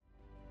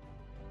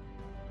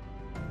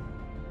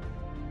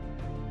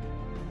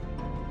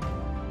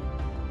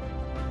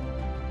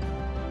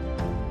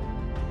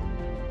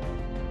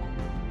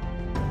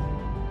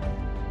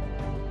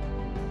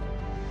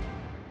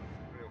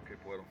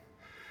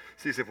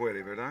Sí se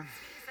puede, ¿verdad?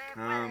 Se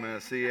puede. Amén,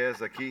 así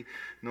es, aquí,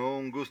 no,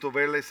 un gusto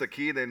verles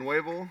aquí de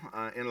nuevo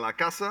en la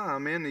casa,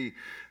 amén, y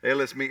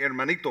él es mi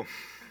hermanito,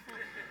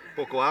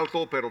 poco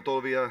alto, pero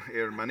todavía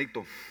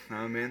hermanito,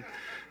 amén.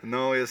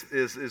 No, es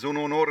un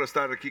honor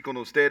estar aquí con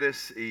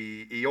ustedes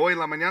y hoy en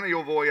la mañana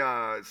yo voy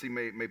si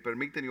me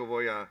permiten, yo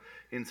voy a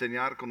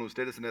enseñar con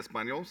ustedes en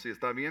español, si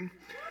está bien.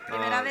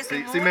 Primera vez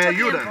en Si me mucho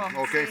ayudan,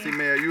 tiempo, ok, sí. si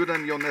me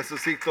ayudan, yo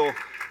necesito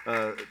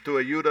tu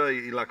ayuda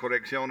y la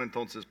corrección,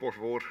 entonces por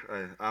favor,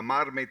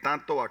 amarme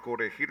tanto a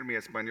corregir mi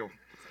español.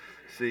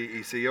 Sí,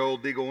 y si yo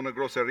digo una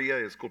grosería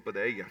es culpa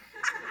de ella.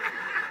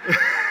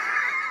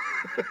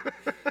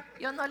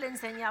 Yo no le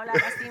enseñé a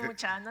hablar así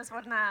mucha, no es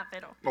por nada,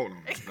 pero... Oh,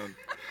 no.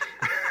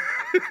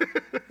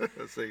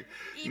 Sí,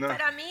 Y no.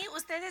 para mí,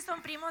 ustedes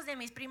son primos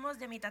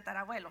de mi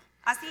tatarabuelo.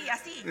 Así,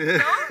 así,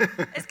 ¿no?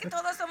 Es que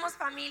todos somos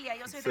familia.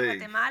 Yo soy de Sí.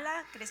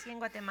 Guatemala, crecí en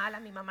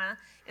Guatemala, mi mamá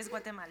es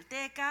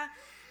guatemalteca.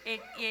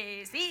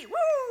 Sí,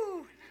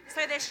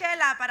 soy de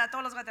Shela, para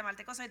todos los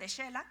guatemaltecos soy de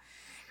Shela.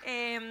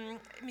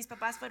 Mis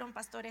papás fueron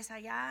pastores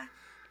allá,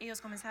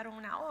 ellos comenzaron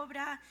una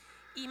obra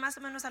y más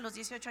o menos a los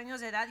 18 años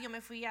de edad yo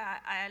me fui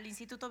al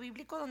Instituto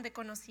Bíblico donde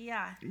conocí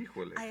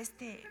Híjole. a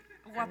este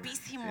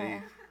guapísimo,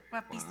 Sí.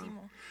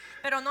 guapísimo.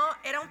 Pero no,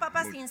 era un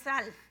papa sin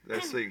sal.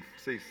 Sí.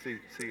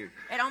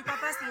 Era un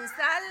papa sin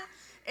sal.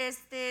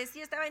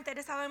 Sí estaba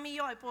interesado en mí.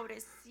 Yo, ay,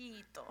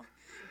 pobrecito.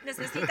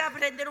 Necesita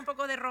aprender un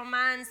poco de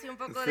romance, un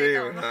poco Sí, de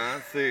todo.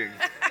 ¿verdad? Sí.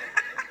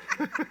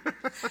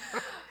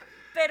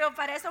 Pero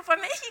para eso fue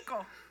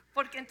México.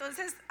 Porque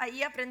entonces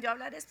ahí aprendió a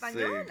hablar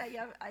español. Sí.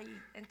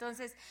 Ahí.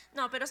 Entonces,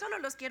 no, pero solo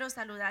los quiero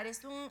saludar.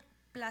 Es un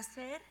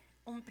placer,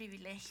 un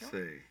privilegio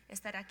Sí.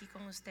 estar aquí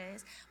con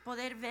ustedes,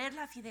 poder ver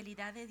la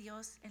fidelidad de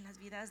Dios en las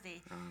vidas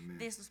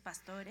de sus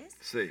pastores,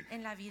 Sí.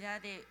 en la vida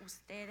de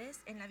ustedes,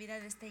 en la vida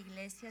de esta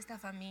iglesia, esta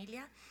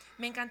familia.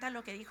 Me encanta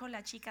lo que dijo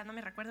la chica, no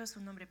me recuerdo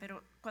su nombre,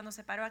 pero cuando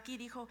se paró aquí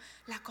dijo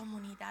la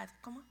comunidad.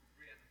 ¿Cómo?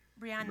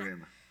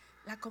 Brianna.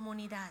 La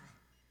comunidad,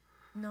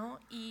 ¿no?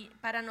 Y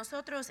para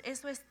nosotros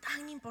eso es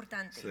tan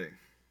importante. Sí.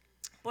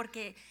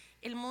 Porque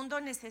el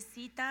mundo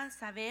necesita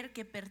saber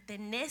que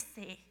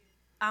pertenece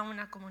a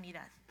una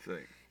comunidad.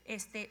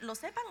 Sí. Lo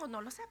sepan o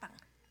no lo sepan,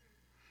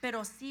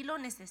 pero sí lo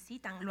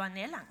necesitan, lo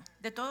anhelan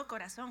de todo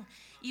corazón.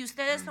 Y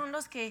ustedes son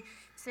los que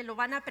se lo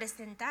van a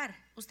presentar,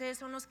 ustedes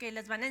son los que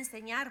les van a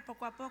enseñar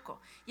poco a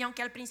poco. Y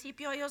aunque al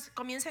principio ellos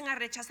comiencen a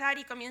rechazar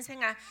y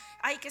comiencen a,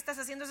 ay, ¿qué estás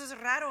haciendo? Eso es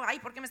raro, ay,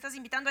 ¿por qué me estás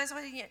invitando a eso?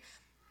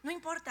 No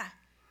importa.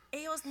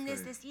 Ellos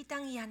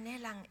necesitan y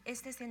anhelan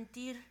este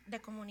sentir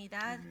de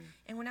comunidad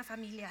en una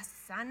familia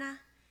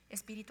sana,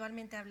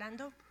 espiritualmente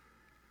hablando,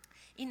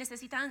 y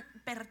necesitan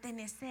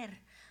pertenecer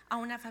a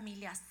una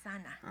familia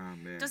sana.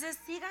 Amén. Entonces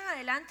sigan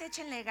adelante,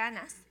 échenle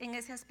ganas en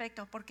ese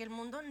aspecto, porque el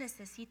mundo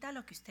necesita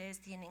lo que ustedes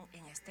tienen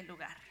en este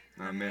lugar.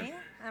 Amén.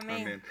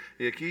 Amén. Amén.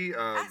 Y aquí,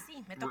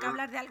 Sí, me toca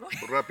hablar de algo.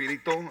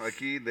 rapidito,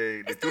 aquí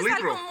de Esto tu es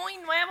libro. algo muy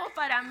nuevo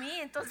para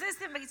mí, entonces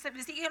se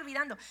me sigue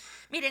olvidando.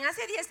 Miren,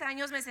 hace 10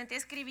 años me senté a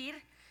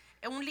escribir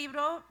un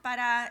libro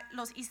para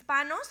los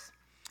hispanos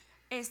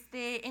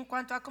en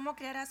cuanto a cómo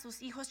criar a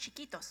sus hijos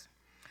chiquitos.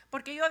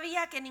 Porque yo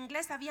veía que en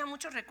inglés había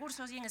muchos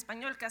recursos y en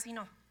español casi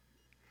no.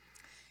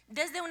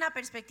 Desde una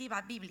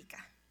perspectiva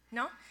bíblica,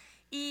 ¿no?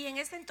 Y en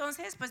ese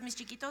entonces, pues mis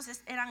chiquitos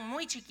eran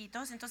muy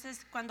chiquitos,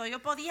 entonces cuando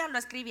yo podía lo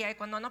escribía y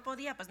cuando no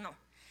podía, pues no.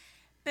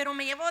 Pero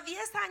me llevó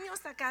 10 años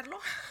sacarlo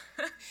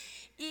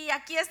y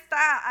aquí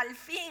está, al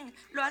fin,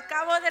 lo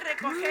acabo de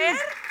recoger.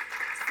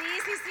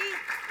 Sí.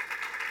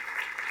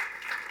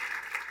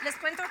 Les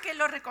cuento que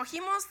lo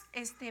recogimos,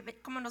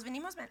 como nos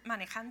venimos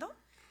manejando,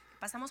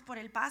 pasamos por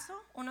El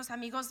Paso, unos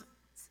amigos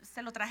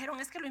se lo trajeron,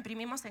 es que lo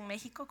imprimimos en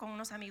México con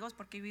unos amigos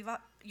porque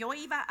yo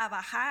iba a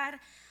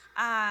bajar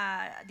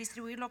a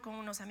distribuirlo con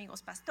unos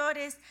amigos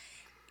pastores.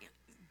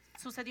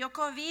 Sucedió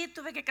COVID,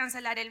 tuve que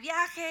cancelar el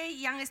viaje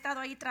y han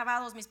estado ahí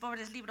trabados mis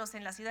pobres libros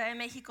en la Ciudad de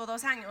México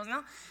 2 años,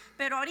 ¿no?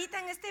 Pero ahorita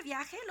en este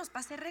viaje los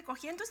pasé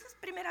recogiendo, es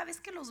primera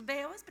vez que los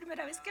veo, es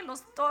primera vez que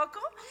los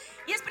toco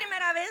y es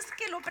primera vez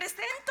que lo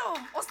presento,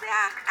 o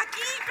sea,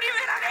 aquí,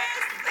 primera vez.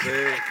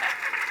 Sí.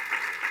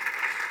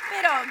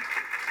 Pero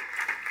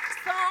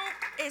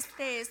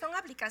son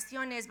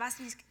aplicaciones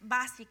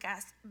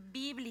básicas,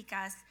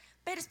 bíblicas,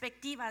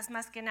 perspectivas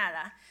más que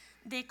nada,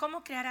 de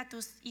cómo crear a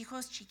tus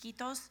hijos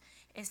chiquitos.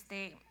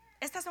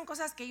 Estas son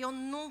cosas que yo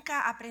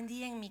nunca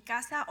aprendí en mi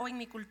casa o en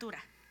mi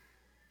cultura.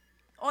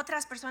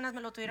 Otras personas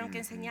me lo tuvieron que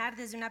enseñar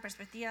desde una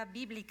perspectiva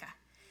bíblica.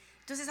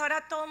 Entonces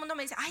ahora todo el mundo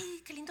me dice,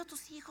 ay, qué lindo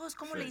tus hijos,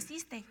 ¿cómo le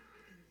hiciste?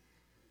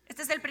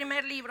 Este es el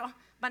primer libro,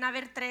 van a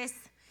haber 3.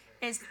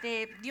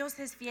 Dios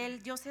es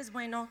fiel, Dios es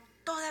bueno.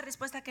 Toda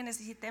respuesta que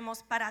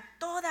necesitemos para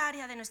toda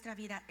área de nuestra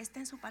vida está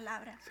en su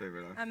palabra. Sí,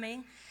 ¿verdad?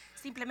 Amén.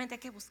 Simplemente hay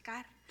que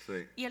buscar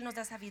y Él nos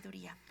da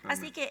sabiduría. Amén.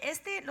 Así que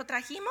lo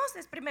trajimos,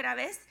 es primera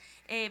vez.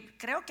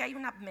 Creo que hay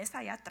una mesa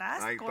allá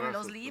atrás con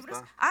los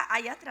libros.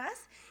 Allá atrás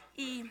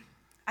y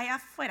allá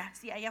afuera,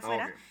 sí, allá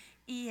afuera. Okay.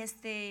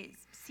 Y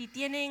si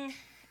tienen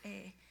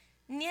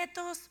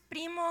nietos,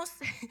 primos,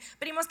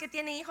 primos que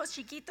tienen hijos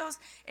chiquitos,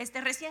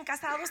 recién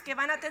casados que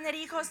van a tener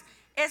hijos.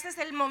 Ese es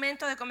el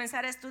momento de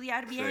comenzar a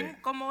estudiar bien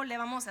cómo le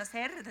vamos a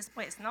hacer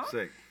después, ¿no?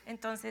 Sí.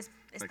 Entonces,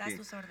 está Aquí. a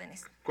sus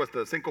órdenes.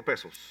 Cuesta 5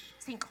 pesos.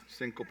 5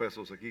 5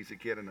 pesos aquí, si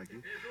quieren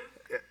aquí.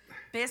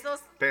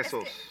 pesos.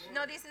 Pesos. Es que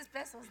no dices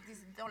pesos,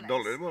 dices dólares.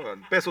 Dólares,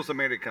 bueno, pesos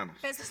americanos.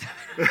 Pesos.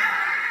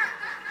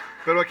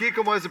 Pero aquí,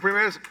 como es el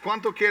primer,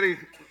 ¿cuánto quiere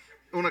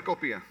una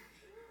copia?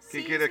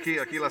 ¿Quién Sí, quiere sí, aquí? sí,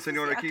 Aquí sí, la sí,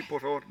 señora sí, aquí, ok.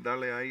 por favor.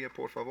 Dale a ella,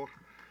 por favor.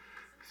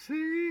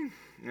 Sí,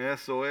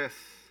 eso es.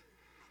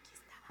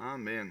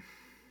 Amén.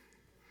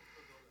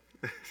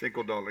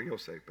 $5, yo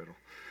sé, pero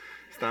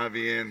está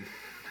bien.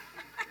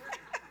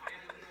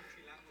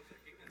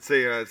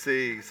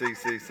 Sí,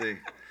 sí.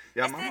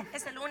 ¿Ya, mamá?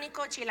 Es el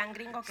único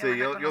chilangringo que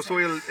Sí, van a yo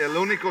soy conocer. el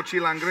único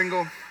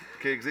chilangringo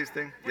que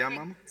existe. ¿Ya, Porque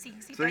mamá?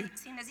 sí, ¿Sí?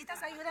 si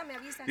necesitas ayuda, me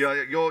avisas.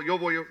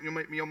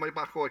 Yo me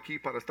bajo aquí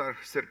para estar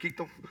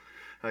cerquito,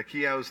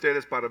 aquí a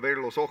ustedes para ver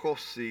los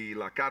ojos y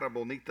la cara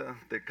bonita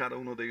de cada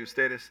uno de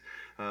ustedes.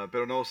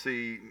 Pero no,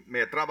 si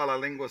me traba la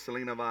lengua,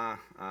 Selena va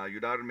a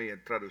ayudarme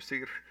a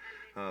traducir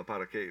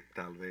para que,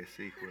 tal vez,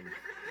 híjole,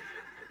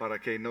 para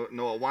que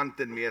no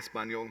aguanten mi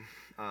español,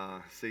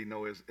 si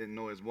no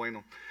es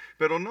bueno.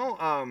 Pero no,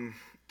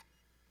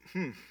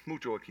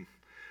 mucho aquí.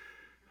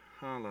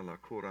 La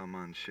cura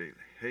manchele.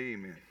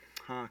 Amen.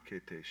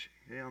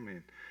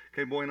 Amén.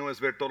 Qué bueno es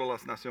ver todas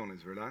las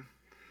naciones, ¿verdad?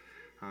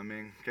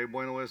 Amén. Qué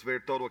bueno es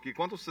ver todo aquí.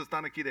 ¿Cuántos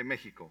están aquí de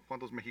México?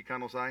 ¿Cuántos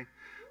mexicanos hay?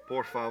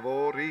 Por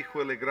favor,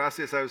 híjole,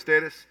 gracias a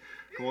ustedes.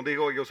 Como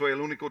digo, yo soy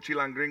el único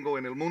chilangringo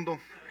en el mundo.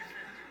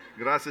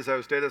 Gracias a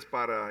ustedes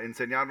para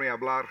enseñarme a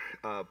hablar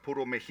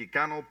puro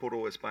mexicano,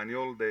 puro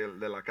español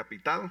de la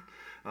capital.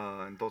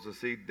 Entonces,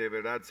 sí, de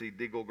verdad, si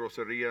digo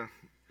grosería,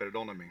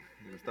 perdóname.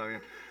 Está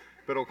bien.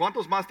 Pero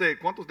 ¿cuántos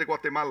de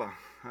Guatemala?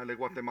 Hay de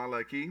Guatemala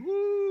aquí.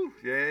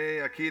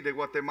 Aquí de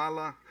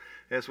Guatemala.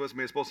 Eso es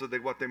mi esposa de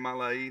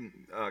Guatemala ahí.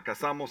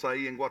 Casamos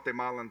ahí en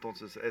Guatemala,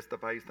 entonces este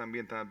país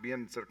también está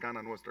bien cercano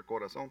a nuestro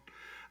corazón.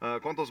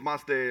 ¿Cuántos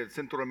más de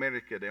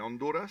Centroamérica? ¿De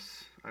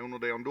Honduras? ¿Hay uno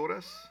de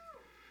Honduras?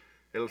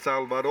 El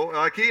Salvador.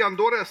 Aquí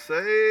Honduras.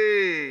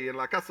 ¡Hey! En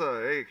la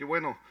casa. ¡Hey! ¡Qué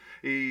bueno!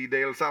 Y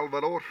de El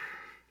Salvador.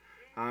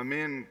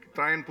 Amén.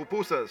 Traen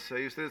pupusas.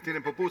 Ustedes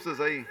tienen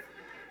pupusas ahí.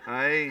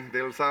 Ahí,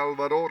 de El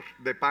Salvador,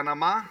 de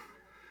Panamá,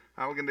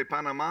 alguien de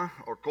Panamá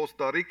o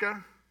Costa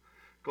Rica.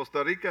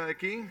 Costa Rica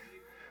aquí.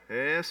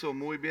 Eso,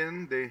 muy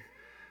bien.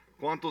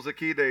 ¿Cuántos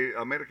aquí de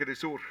América del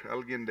Sur?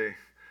 Alguien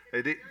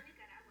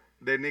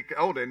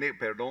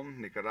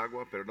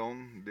Nicaragua,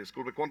 perdón,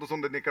 disculpe. ¿Cuántos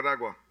son de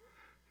Nicaragua?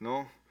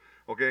 No.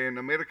 Ok, en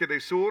América del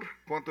Sur,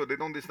 ¿cuántos? ¿De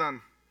dónde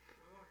están?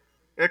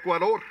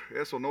 Ecuador.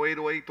 Eso, no he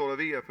ido ahí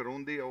todavía, pero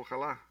un día,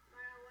 ojalá.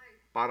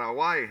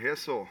 Paraguay,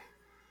 eso.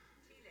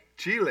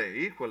 Chile,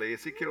 híjole,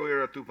 sí quiero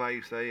ir a tu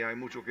país, hay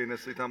mucho que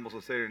necesitamos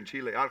hacer en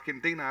Chile.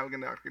 Argentina,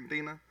 alguien de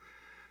Argentina,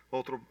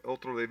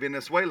 otro de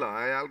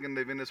Venezuela, hay alguien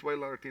de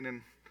Venezuela,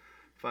 tienen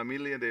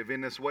familia de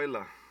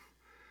Venezuela.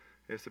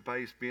 Este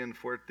país bien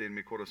fuerte en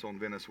mi corazón,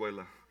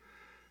 Venezuela.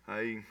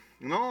 Ahí,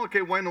 no,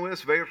 qué bueno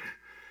es ver.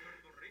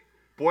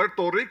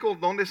 Puerto Rico,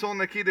 ¿dónde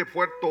son aquí de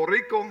Puerto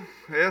Rico?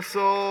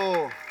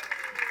 Eso,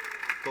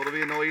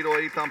 todavía no he ido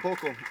ahí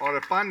tampoco. Ahora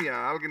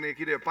España, alguien de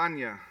aquí de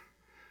España,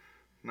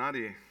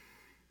 nadie.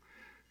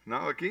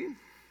 ¿No aquí?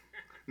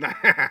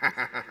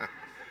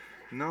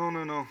 No.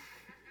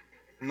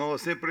 No,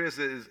 siempre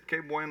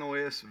qué bueno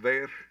es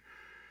ver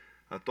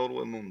a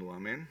todo el mundo,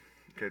 amén.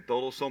 Que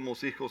todos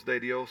somos hijos de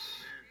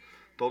Dios,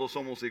 todos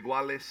somos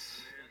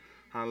iguales,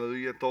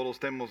 aleluya, todos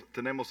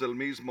tenemos el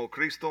mismo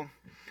Cristo,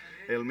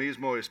 el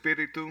mismo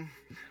Espíritu,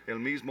 el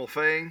mismo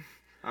fe,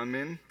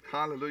 amén,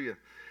 aleluya,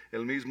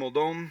 el mismo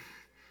don,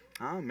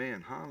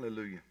 amén,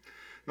 aleluya.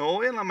 No,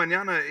 hoy en la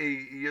mañana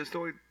y yo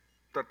estoy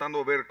tratando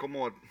de ver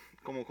cómo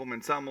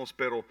comenzamos,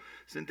 pero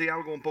sentí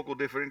algo un poco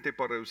diferente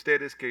para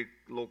ustedes que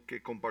lo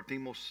que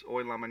compartimos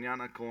hoy en la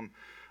mañana con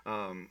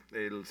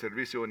el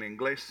servicio en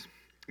inglés.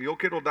 Yo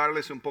quiero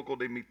darles un poco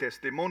de mi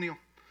testimonio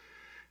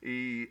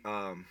y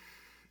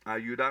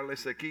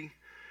ayudarles aquí.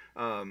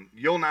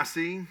 Yo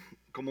nací,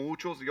 como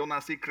muchos, yo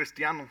nací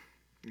cristiano.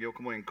 Yo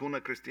como en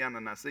cuna cristiana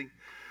nací.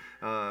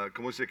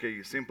 Como dice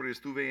que siempre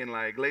estuve en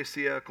la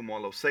iglesia, como a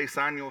los 6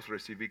 años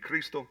recibí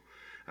Cristo.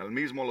 Al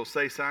mismo a los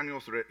 6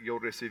 años yo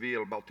recibí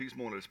el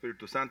bautismo en el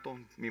Espíritu Santo.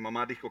 Mi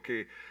mamá dijo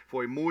que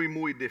fue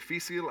muy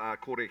difícil a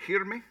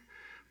corregirme,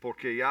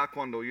 porque ya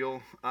cuando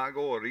yo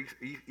hago, when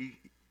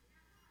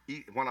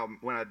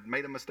I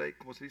made a mistake,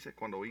 ¿cómo se dice?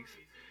 Cuando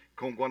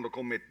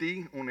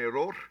cometí un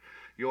error,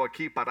 yo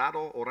aquí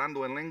parado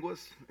orando en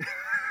lenguas.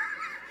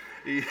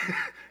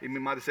 y mi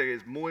madre dice que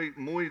es muy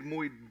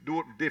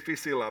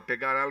difícil a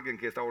pegar a alguien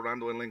que está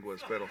orando en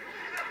lenguas,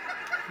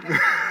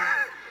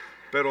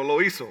 pero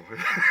lo hizo.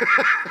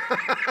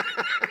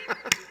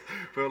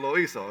 Pero lo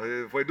hizo.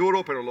 Fue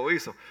duro, pero lo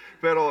hizo.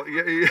 Pero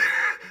y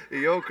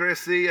yo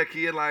crecí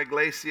aquí en la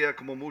iglesia,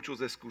 como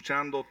muchos,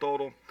 escuchando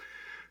todo.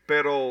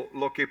 Pero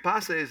lo que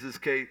pasa es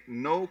que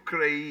no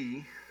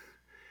creí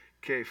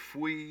que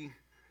fui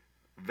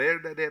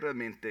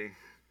verdaderamente,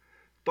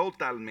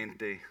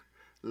 totalmente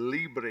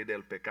libre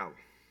del pecado.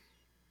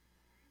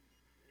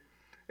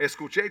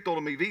 Escuché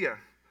toda mi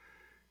vida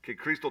que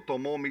Cristo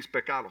tomó mis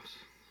pecados,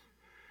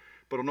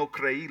 pero no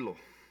creílo.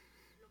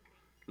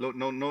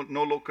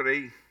 No lo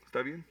creí.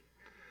 ¿Está bien?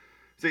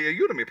 Sí,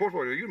 ayúdame, por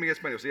favor, ayúdame en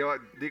español. Si yo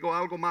digo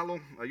algo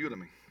malo,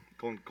 ayúdame,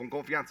 con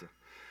confianza.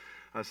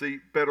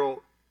 Así,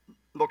 pero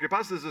lo que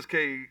pasa es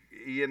que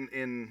y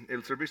en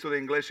el servicio de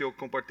inglés yo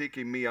compartí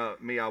que mi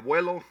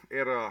abuelo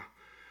era,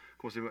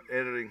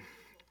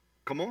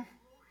 ¿cómo?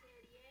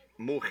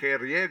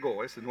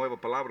 Mujeriego, esa es nueva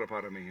palabra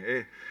para mí.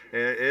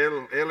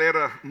 Él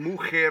era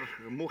mujer,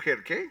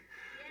 ¿qué?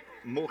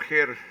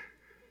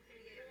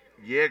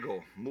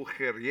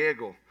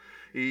 Mujeriego.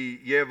 Y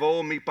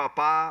llevó a mi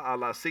papá a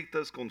las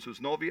citas con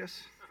sus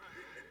novias.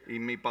 Y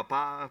mi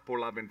papá por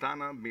la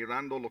ventana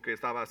mirando lo que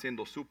estaba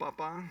haciendo su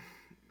papá,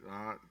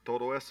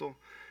 todo eso.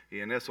 Y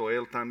en eso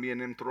él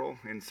también entró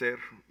en ser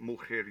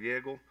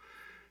mujeriego.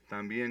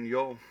 También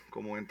yo,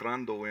 como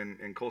entrando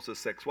en cosas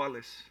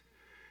sexuales.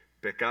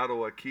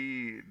 Pecado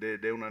aquí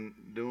de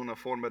una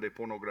forma de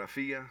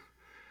pornografía,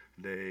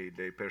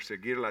 de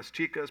perseguir las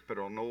chicas,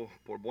 pero no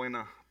por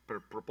buena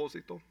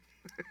propósito.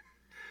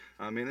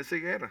 Amén, esa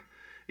era.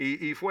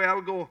 Y fue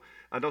algo,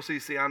 no sé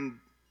si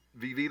han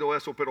vivido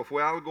eso, pero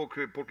fue algo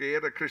que, porque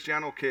era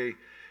cristiano, que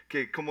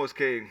como es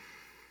que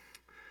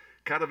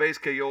cada vez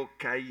que yo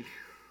caí,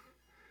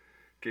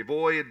 que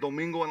voy el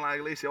domingo en la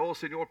iglesia, oh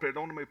Señor,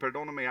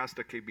 perdóname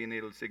hasta que viene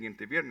el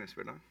siguiente viernes,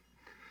 ¿verdad?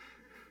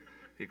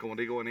 Y como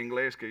digo en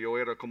inglés, que yo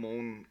era como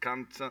una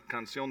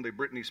canción de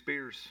Britney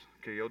Spears,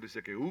 que yo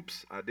dice que,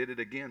 oops, I did it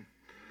again.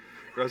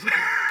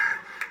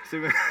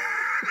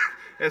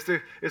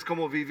 Es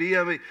como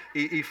vivía,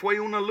 y fue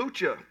una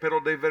lucha, pero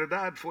de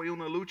verdad fue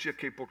una lucha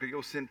porque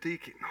yo sentí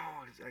que,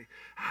 no,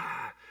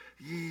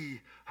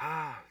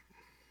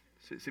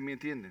 ¿sí me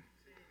entienden?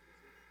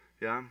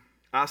 ¿Ya?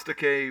 Hasta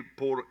que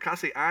por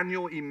casi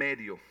año y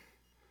medio,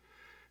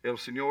 el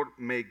Señor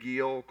me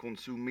guió con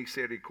su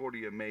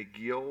misericordia, me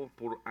guió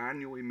por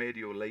año y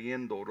medio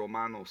leyendo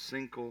Romanos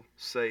 5,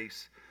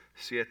 6,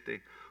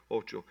 7,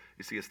 8.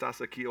 Y si estás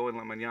aquí hoy en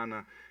la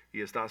mañana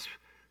y estás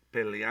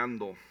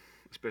peleando,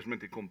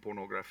 especialmente con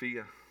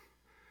pornografía,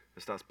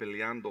 estás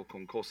peleando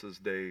con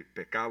cosas de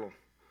pecado,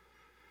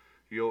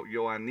 yo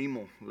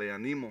le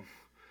animo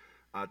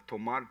a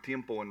tomar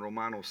tiempo en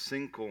Romanos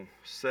 5,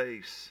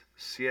 6,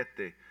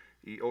 7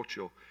 y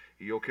 8.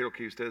 Y yo quiero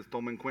que ustedes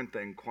tomen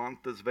cuenta en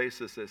cuántas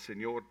veces el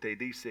Señor te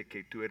dice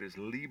que tú eres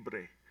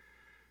libre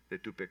de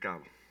tu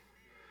pecado.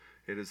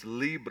 Eres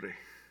libre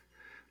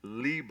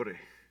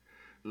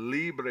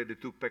de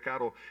tu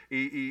pecado.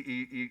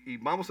 Y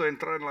vamos a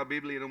entrar en la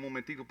Biblia en un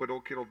momentito,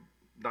 pero quiero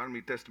dar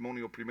mi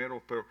testimonio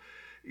primero. Pero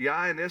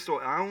ya en eso,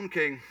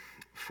 aunque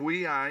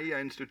fui ahí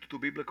al Instituto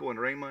Bíblico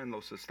en Rhema, en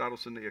los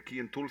Estados Unidos, aquí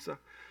en Tulsa,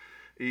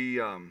 y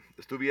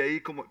estuve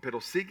ahí, pero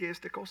sigue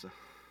esta cosa.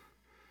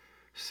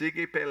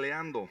 Sigue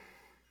peleando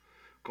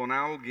con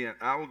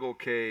algo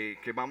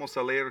que vamos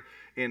a leer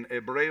en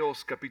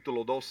Hebreos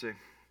capítulo 12.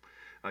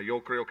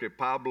 Yo creo que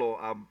Pablo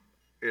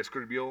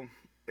escribió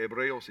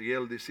Hebreos y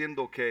él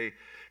diciendo que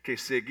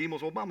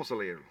seguimos, o vamos a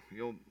leerlo,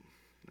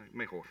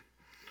 mejor.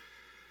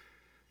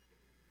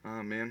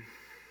 Amén.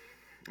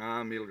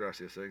 Mil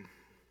gracias.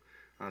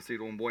 Ha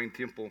sido un buen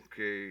tiempo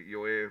que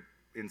yo he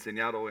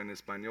enseñado en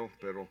español,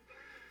 pero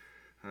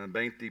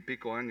 20 y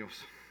pico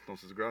años.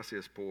 Entonces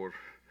gracias por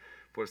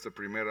esta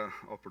primera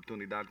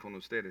oportunidad con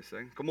ustedes.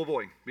 ¿Cómo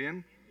voy?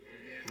 ¿Bien?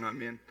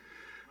 Amén.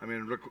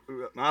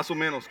 Más o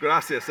menos,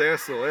 gracias,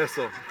 eso.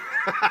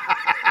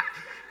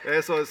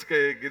 Eso es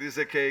que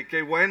dice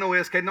que bueno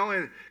es que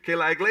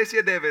la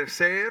iglesia debe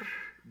ser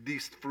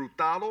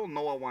disfrutado,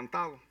 no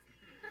aguantado.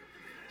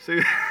 Sí.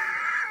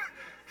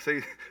 Sí,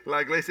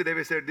 la iglesia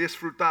debe ser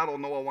disfrutado,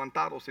 no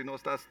aguantado. Si no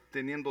estás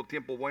teniendo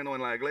tiempo bueno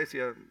en la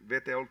iglesia,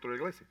 vete a otra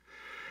iglesia.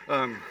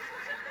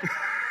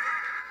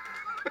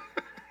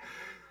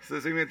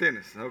 ¿Sí me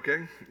entiendes?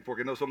 Okay.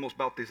 Porque no somos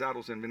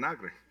bautizados en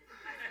vinagre.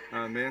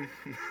 Amén.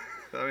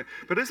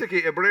 Pero dice que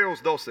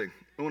Hebreos 12,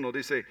 1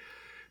 dice,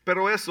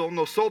 pero eso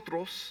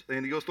nosotros,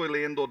 y yo estoy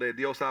leyendo de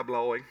Dios habla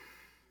hoy,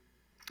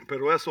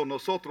 pero eso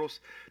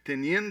nosotros,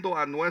 teniendo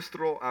a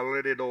nuestro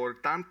alrededor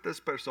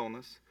tantas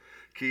personas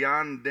que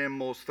han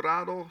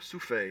demostrado su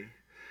fe,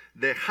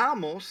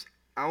 dejamos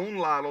a un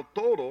lado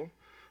todo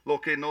lo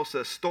que nos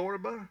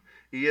estorba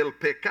y el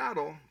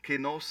pecado que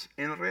nos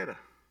enreda.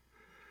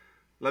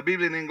 La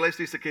Biblia en inglés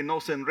dice que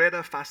nos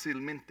enreda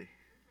fácilmente.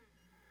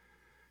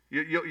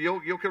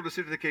 Yo quiero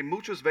decirte que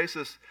muchas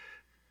veces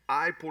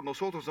hay por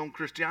nosotros, son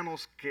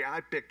cristianos, que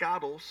hay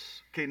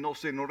pecados que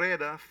nos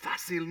enreda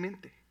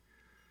fácilmente,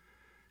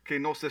 que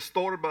nos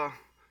estorba.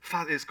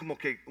 Es como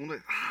que uno,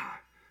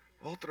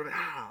 otra vez,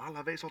 a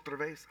la vez, otra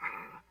vez.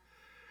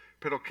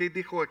 Pero ¿qué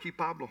dijo aquí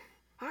Pablo?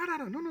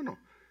 No,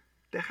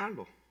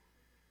 déjalo.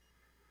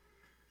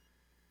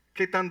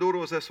 ¿Qué tan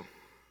duro es eso?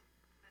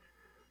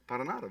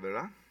 Para nada,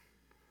 ¿verdad?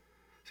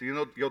 Si yo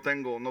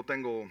no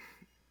tengo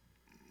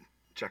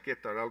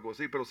chaqueta o algo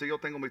así, pero si yo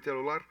tengo mi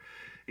celular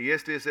y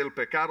este es el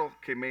pecado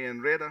que me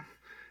enreda,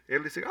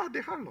 él dice,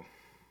 déjalo.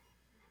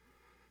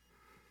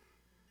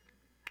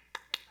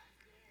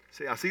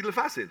 Sí, así de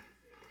fácil.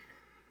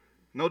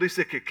 No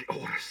dice que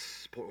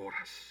oras por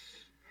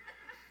horas.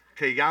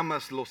 Que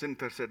llamas los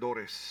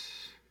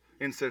intercesores.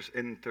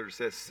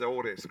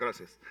 Intercesores,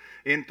 gracias.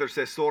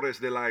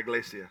 Intercesores de la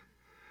iglesia.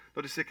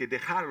 No dice que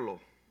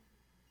dejarlo.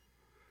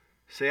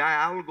 Si hay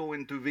algo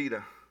en tu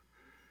vida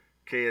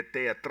que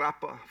te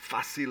atrapa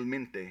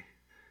fácilmente,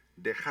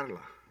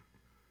 dejarla.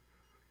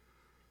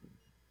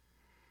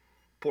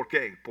 ¿Por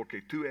qué?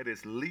 Porque tú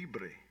eres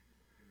libre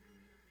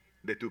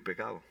de tu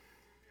pecado.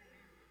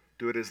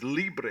 Tú eres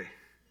libre.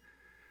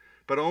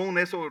 Pero aún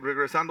eso,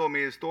 regresando a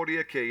mi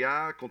historia, que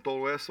ya con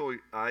todo eso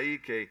ahí,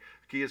 que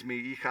aquí es mi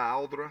hija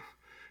Audra,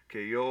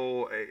 que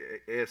yo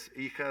es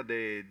hija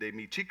de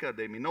mi chica,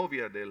 de mi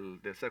novia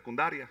de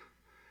secundaria,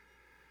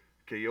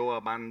 que yo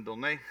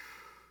abandoné,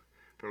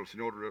 pero el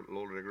Señor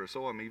lo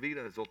regresó a mi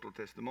vida, es otro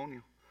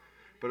testimonio.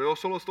 Pero yo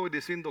solo estoy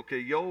diciendo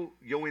que yo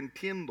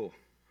entiendo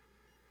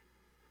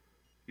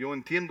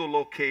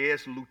lo que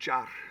es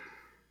luchar,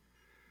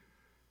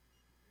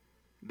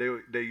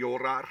 de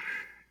llorar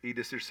y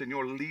decir,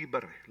 Señor,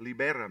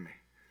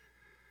 libérame.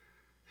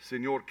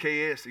 Señor,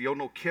 ¿qué es? Yo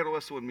no quiero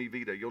eso en mi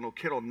vida, yo no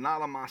quiero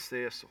nada más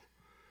de eso.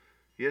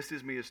 Y esta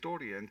es mi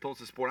historia.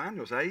 Entonces, por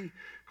años ahí,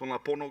 con la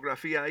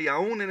pornografía ahí,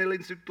 aún en el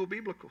Instituto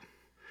Bíblico,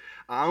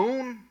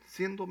 aún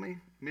siendo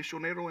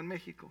misionero en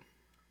México,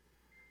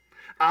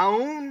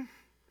 aún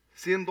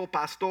siendo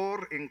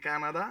pastor en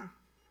Canadá,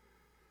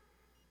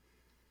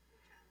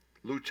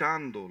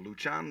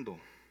 luchando,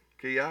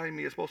 que ya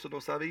mi esposa no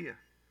sabía.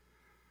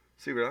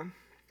 ¿Sí, verdad?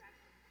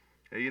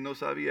 Ella no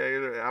sabía,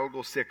 era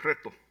algo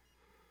secreto.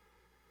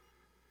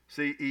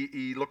 Sí,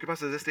 y lo que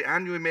pasa es este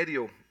año y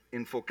medio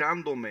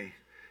enfocándome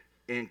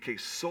en que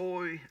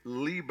soy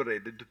libre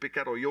de tu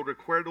pecado. Yo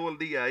recuerdo el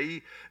día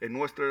ahí en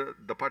nuestro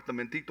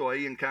departamentito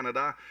ahí en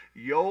Canadá,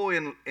 yo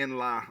en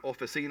la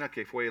oficina,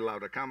 que fue la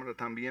recámara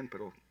también,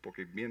 pero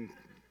porque bien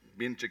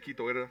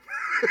chiquito era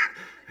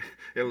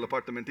el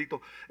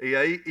departamentito,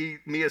 y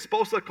mi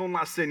esposa con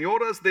las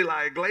señoras de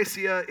la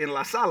iglesia en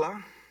la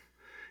sala,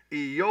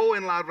 y yo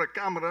en la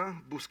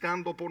recámara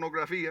buscando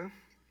pornografía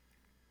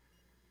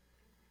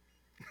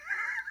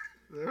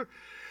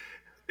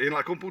en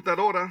la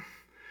computadora.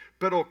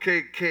 Pero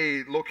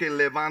que lo que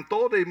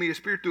levantó de mi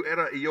espíritu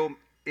era, y yo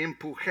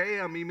empujé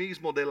a mí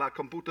mismo de la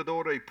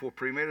computadora, y por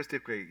primera vez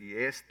dije, y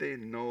este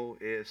no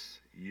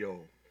es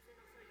yo.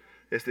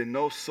 Este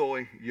no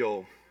soy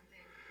yo.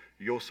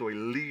 Yo soy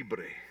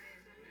libre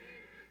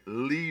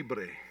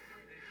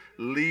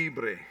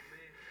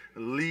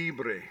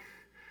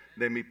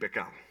de mi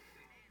pecado.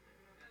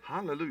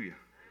 Aleluya.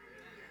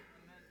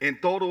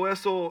 En todo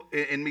eso,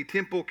 en mi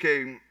tiempo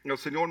que el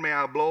Señor me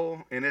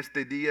habló en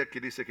este día, que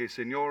dice que el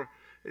Señor,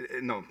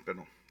 no,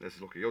 perdón, eso es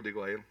lo que yo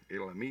digo a él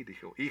a mí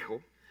dijo,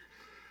 hijo,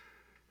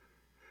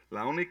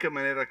 la única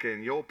manera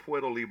que yo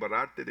puedo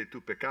liberarte de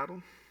tu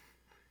pecado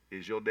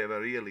es yo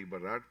debería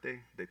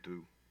liberarte de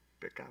tu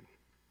pecado.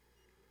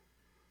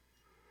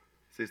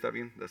 ¿Sí está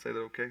bien? ¿Is that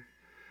okay?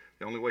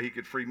 The only way he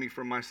could free me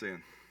from my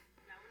sin.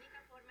 La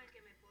única forma en que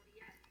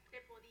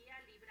te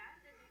podía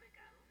librar de tu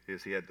pecado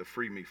Is he had to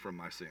free me from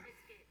my sin. es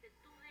que te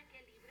tuve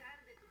que librar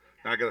de tu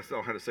pecado. I got to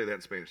know how to say that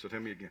in Spanish, so tell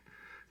me again.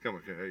 Come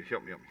on,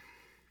 help me.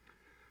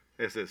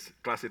 Esa es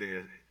clase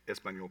de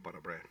español para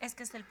Brad. Es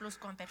que es el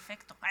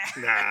pluscuamperfecto.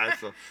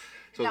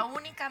 La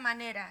única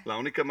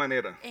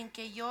manera en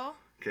que yo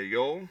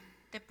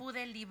te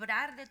pude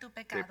librar de tu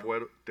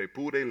pecado te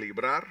pude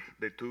librar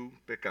de tu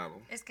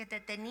pecado. es que te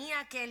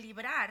tenía que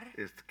librar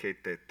Es que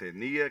te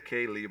tenía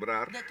que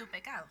librar de tu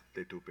pecado.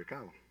 de tu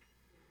pecado.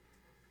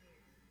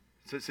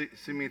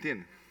 ¿Sí me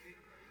entiendes?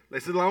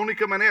 Esa es la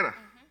única manera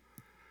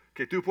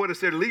que tú puedes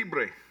ser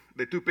libre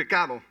de tu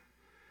pecado.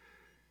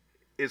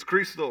 Es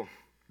Cristo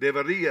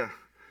debería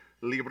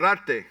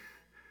librarte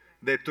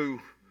de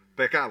tu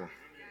pecado.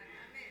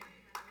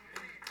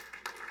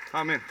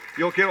 Amén.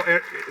 Yo quiero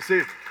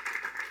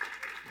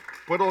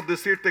puedo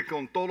decirte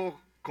con toda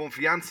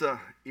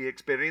confianza y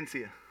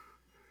experiencia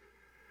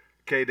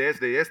que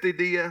desde este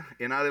día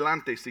en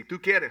adelante, si tú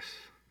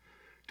quieres,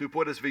 tú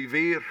puedes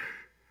vivir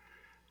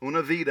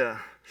una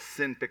vida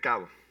sin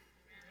pecado.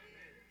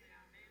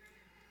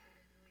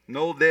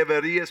 No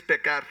deberías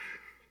pecar.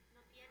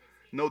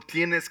 No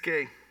tienes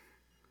que.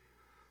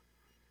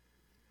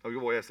 Yo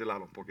voy a este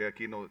lado porque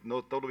aquí no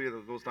todavía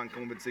no están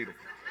convencidos.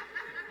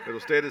 Pero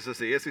ustedes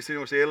así, ese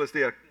Señor, si Él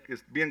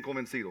es bien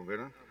convencido,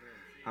 ¿verdad?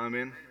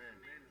 Amén.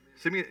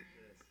 Sí,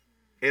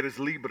 eres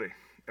libre,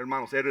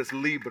 hermanos, eres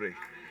libre.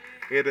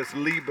 Eres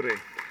libre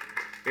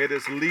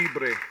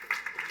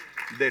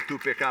de tu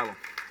pecado.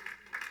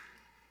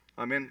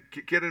 Amén.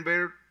 ¿Quieren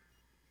ver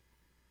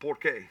por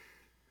qué?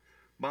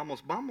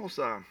 Vamos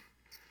a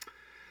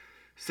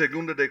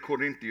 2 de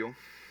Corintios,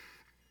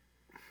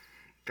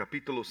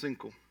 capítulo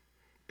 5.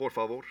 Por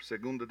favor,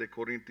 2 de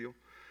Corintios,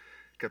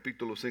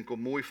 capítulo 5,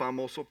 muy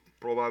famoso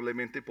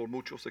probablemente por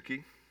muchos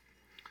aquí.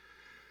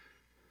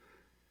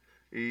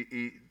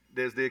 Y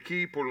desde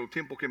aquí, por el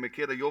tiempo que me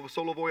queda, yo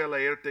solo voy a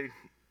leerte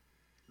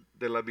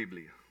de la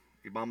Biblia.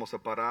 Y vamos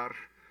a parar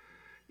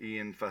y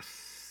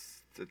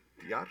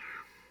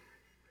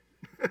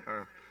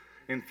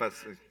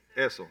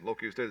Eso, lo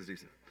que ustedes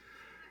dicen.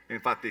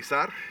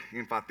 Enfatizar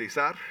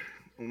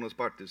unas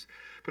partes.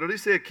 Pero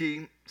dice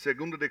aquí,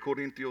 2 de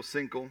Corintios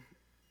 5,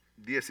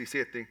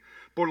 17,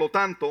 por lo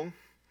tanto,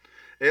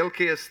 el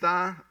que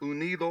está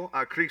unido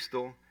a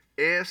Cristo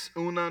es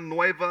una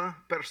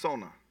nueva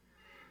persona.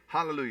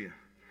 Aleluya.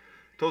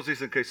 Todos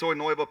dicen que soy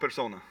nueva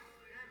persona.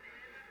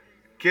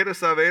 ¿Quieres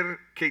saber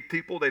qué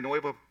tipo de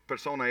nueva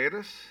persona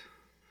eres?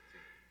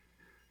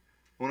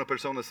 Una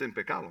persona sin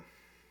pecado.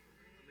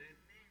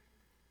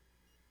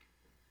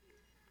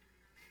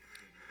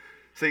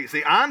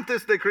 Si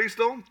antes de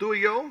Cristo, tú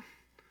y yo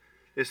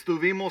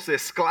estuvimos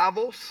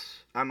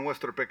esclavos a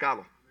nuestro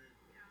pecado.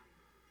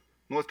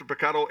 Nuestro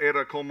pecado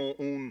era como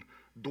un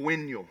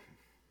dueño,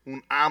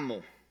 un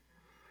amo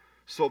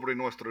sobre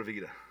nuestra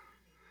vida.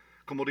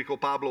 Como dijo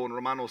Pablo en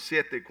Romanos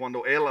 7,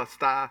 cuando él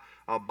está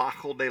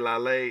abajo de la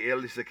ley,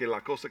 él dice que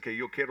la cosa que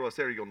yo quiero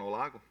hacer, yo no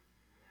la hago.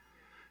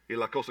 Y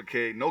la cosa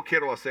que no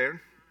quiero hacer,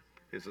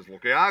 eso es lo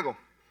que hago.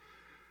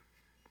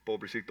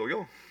 Pobrecito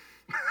yo.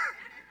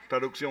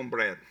 Traducción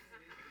Brad.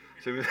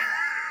 ¿Sí?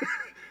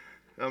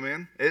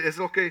 Amén. Es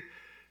lo que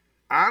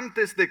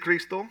antes de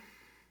Cristo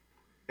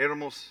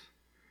éramos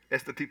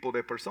este tipo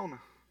de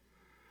persona.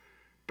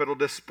 Pero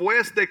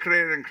después de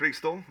creer en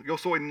Cristo, yo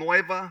soy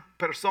nueva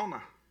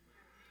persona.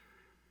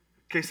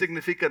 ¿Qué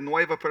significa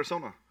nueva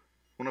persona?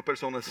 Una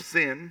persona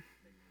sin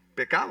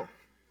pecado.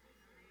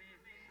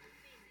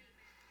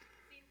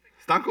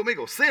 ¿Están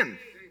conmigo? Sin.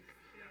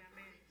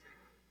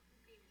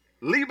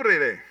 Libre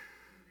de.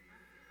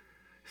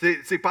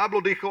 Si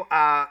Pablo dijo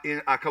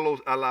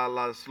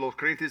los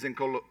creyentes en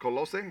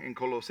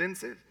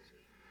Colosenses,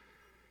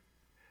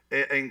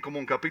 en como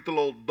un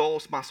capítulo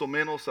 2 más o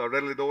menos,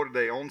 alrededor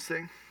de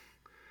 11,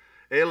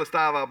 él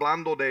estaba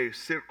hablando de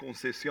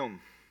circuncisión.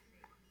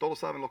 ¿Todos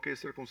saben lo que es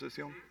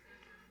circuncisión?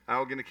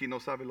 ¿Alguien aquí no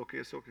sabe lo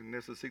que es eso? ¿Que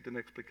necesitan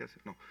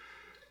explicación? No.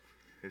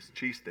 Es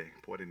chiste,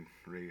 pueden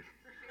reír.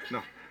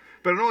 No.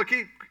 Pero no,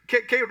 aquí,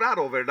 qué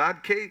raro,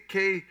 ¿verdad?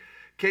 Qué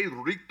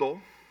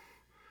rito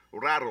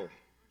raro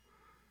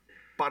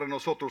para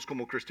nosotros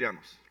como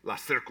cristianos, la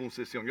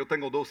circuncisión. Yo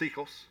tengo 2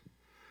 hijos,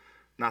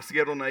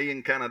 nacieron ahí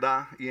en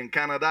Canadá, y en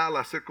Canadá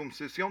la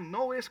circuncisión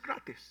no es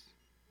gratis.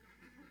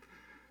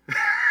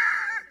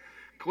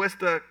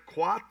 Cuesta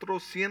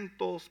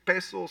 400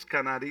 pesos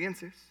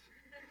canadienses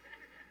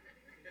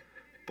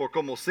por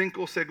como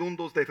 5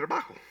 segundos de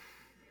trabajo.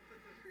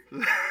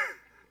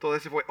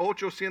 Entonces fue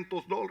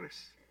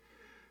 $800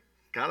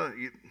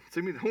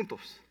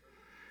 juntos.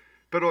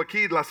 Pero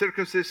aquí la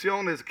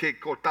circuncisión es que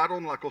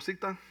cortaron la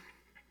cosita.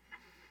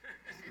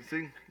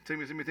 ¿Sí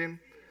me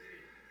entienden?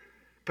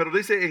 Pero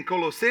dice en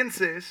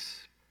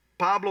Colosenses,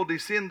 Pablo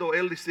diciendo,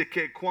 él dice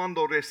que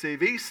cuando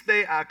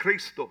recibiste a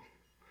Cristo,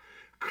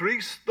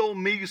 Cristo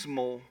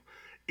mismo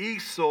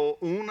hizo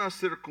una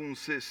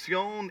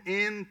circuncisión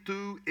en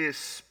tu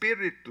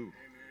espíritu.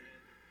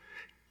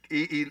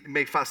 Y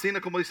me fascina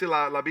como dice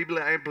la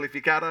Biblia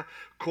amplificada,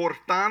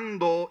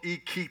 cortando y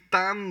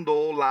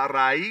quitando la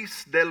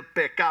raíz del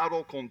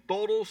pecado con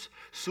todos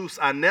sus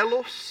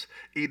anhelos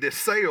y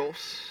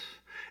deseos,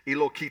 y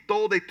lo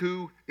quitó de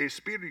tu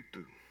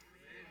espíritu.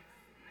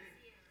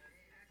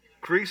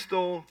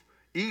 Cristo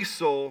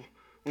hizo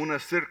una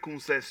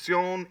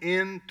circuncisión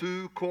en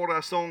tu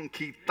corazón,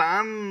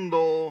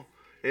 quitando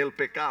el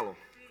pecado.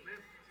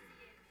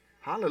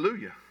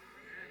 Aleluya.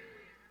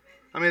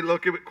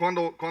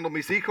 Cuando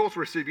mis hijos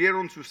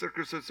recibieron su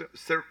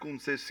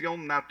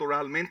circuncisión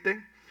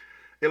naturalmente,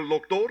 el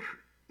doctor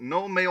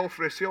no me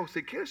ofreció,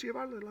 si quieres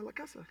llevarle a la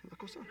casa, la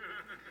cosa.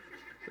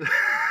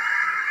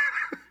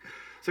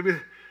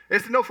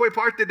 Este no fue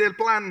parte del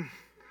plan.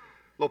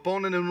 Lo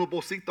ponen en una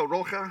bolsita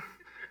roja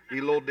y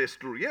lo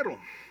destruyeron.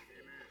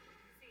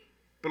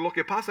 Pero lo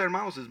que pasa,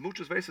 hermanos, es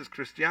muchas veces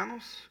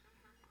cristianos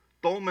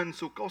toman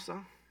su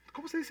cosa.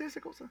 ¿Cómo se dice esa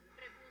cosa?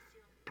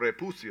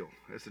 Prepucio.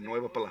 Esa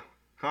nueva palabra.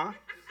 ¿Ah?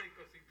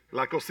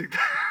 La cosita.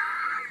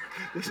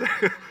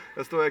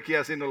 Estoy aquí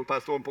haciendo el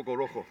pastor un poco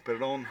rojo.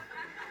 Perdón.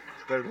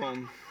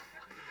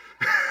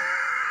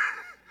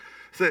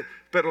 Sí,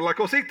 pero la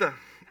cosita.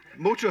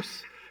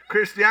 Muchos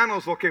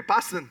cristianos lo que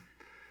pasan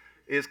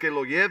es que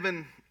lo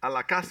lleven a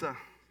la casa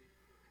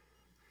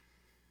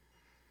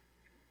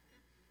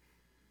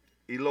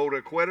y lo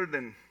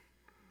recuerden,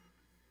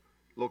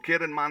 lo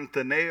quieren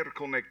mantener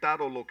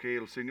conectado lo que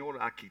el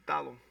Señor ha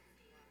quitado.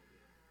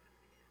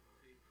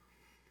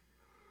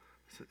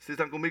 ¿Sí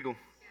están conmigo?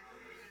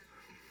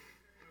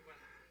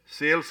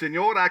 Si el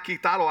Señor ha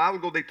quitado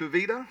algo de tu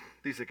vida,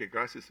 dice que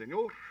gracias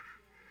Señor,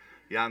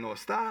 ya no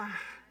está,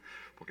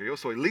 porque yo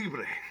soy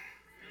libre.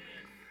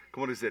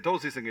 Como dice,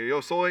 todos dicen que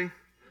yo soy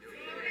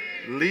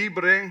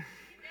libre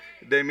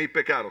de mi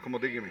pecado. Como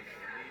dígame.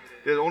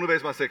 Una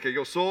vez más, que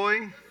yo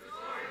soy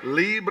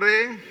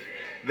libre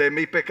de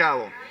mi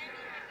pecado.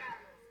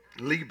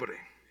 Libre.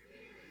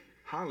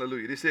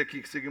 Aleluya. Dice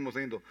aquí, seguimos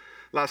leyendo.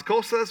 Las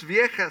cosas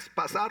viejas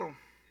pasaron.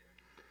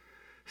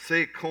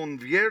 Se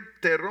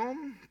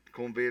convirtieron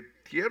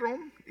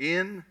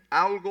en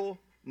algo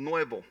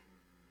nuevo.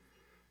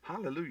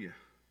 Aleluya.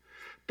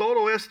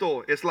 Todo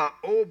esto es la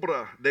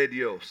obra de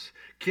Dios,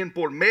 quien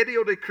por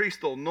medio de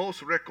Cristo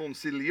nos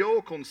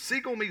reconcilió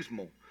consigo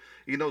mismo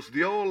y nos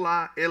dio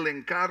el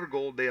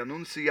encargo de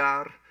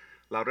anunciar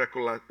la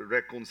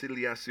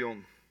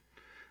reconciliación.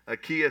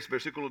 Aquí es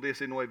versículo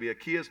 19,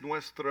 aquí es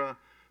nuestro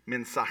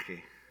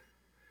mensaje.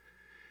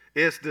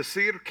 Es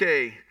decir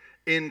que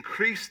en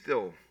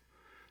Cristo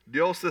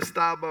Dios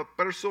estaba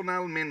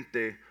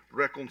personalmente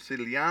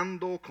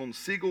reconciliando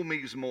consigo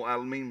mismo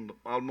al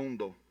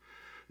mundo,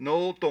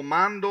 no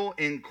tomando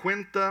en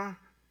cuenta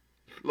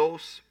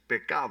los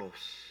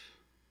pecados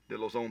de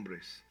los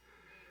hombres.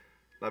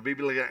 La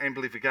Biblia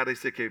amplificada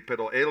dice que,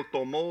 pero Él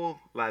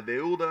tomó la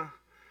deuda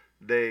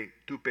de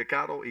tu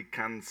pecado y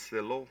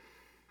canceló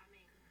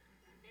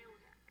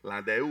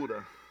la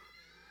deuda.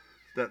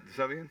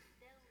 ¿Está bien?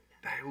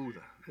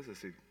 Deuda. Es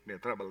decir, me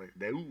trábale.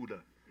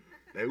 Deuda.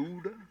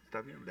 Deuda.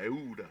 ¿Está bien?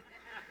 Deuda.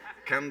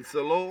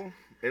 Canceló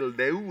el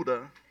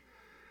deuda.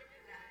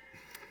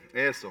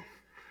 Eso.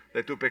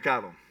 De tu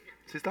pecado.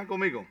 ¿Sí están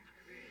conmigo?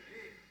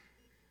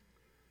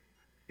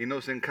 Y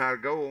nos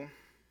encargó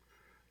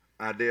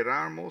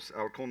adherirnos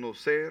al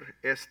conocer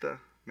este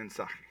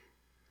mensaje.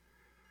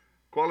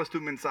 ¿Cuál es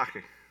tu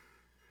mensaje?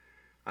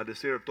 A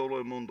decir a todo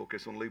el mundo que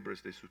son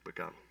libres de sus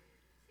pecados.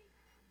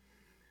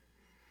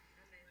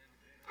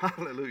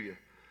 Aleluya.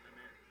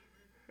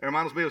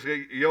 Hermanos míos,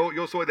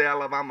 yo soy de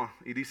Alabama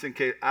y dicen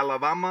que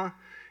Alabama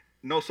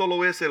no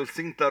solo es el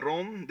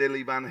cinturón del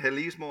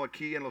evangelismo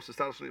aquí en los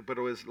Estados Unidos,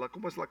 pero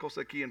 ¿cómo es la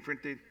cosa aquí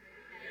enfrente?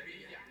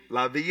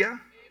 La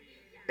vía,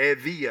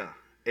 Evía,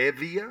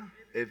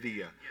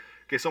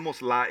 que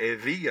somos la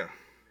Evía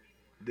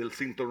del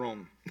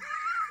cinturón.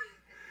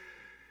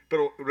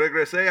 Pero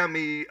regresé a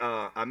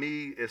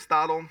mi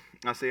estado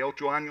hace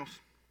 8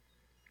 años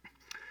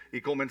y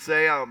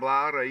comencé a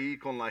hablar ahí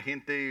con la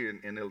gente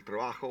en el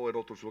trabajo, en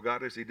otros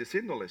lugares y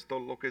diciéndoles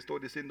todo lo que estoy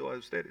diciendo a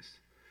ustedes.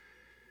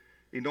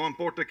 Y no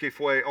importa que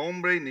fue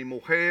hombre ni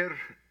mujer,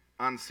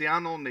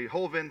 anciano ni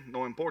joven,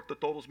 no importa,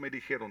 todos me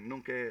dijeron,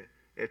 nunca he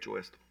hecho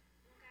esto.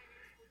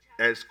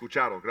 He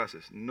escuchado,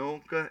 gracias.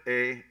 Nunca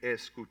he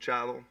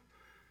escuchado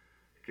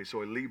que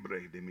soy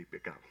libre de mi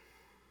pecado.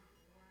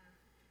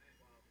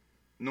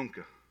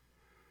 Nunca.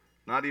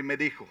 Nadie me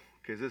dijo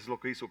que eso es lo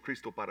que hizo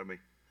Cristo para mí.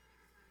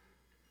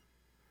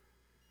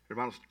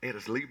 Hermanos,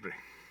 eres libre.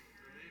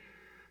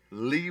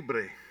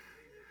 Libre.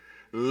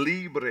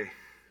 Libre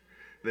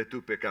de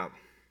tu pecado.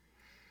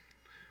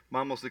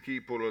 Vamos aquí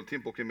por el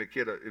tiempo que me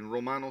queda en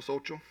Romanos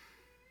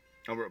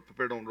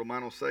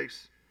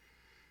 6.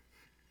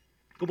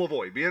 ¿Cómo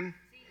voy? ¿Bien?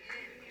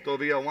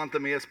 ¿Todavía aguanta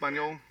mi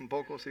español un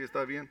poco? ¿Sí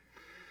está bien?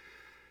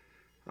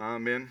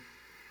 Amén.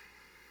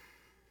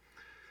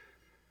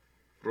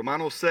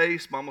 Romanos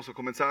 6, vamos a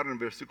comenzar en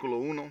versículo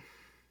 1.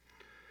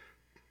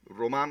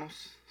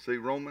 Romanos 6,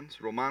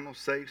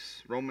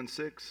 Romans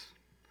 6.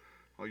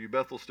 All you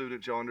Bethel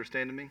students, y'all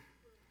understanding me?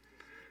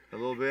 A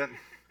little bit?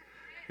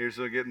 Here's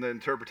getting the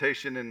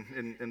interpretation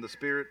in the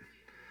Spirit.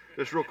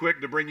 Just real quick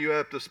to bring you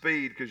up to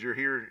speed because you're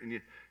here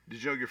and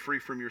did you know you're free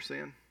from your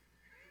sin?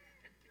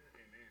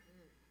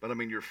 But I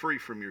mean, you're free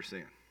from your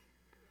sin.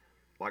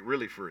 Like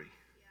really free.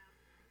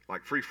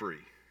 Like free.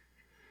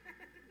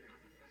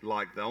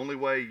 Like the only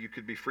way you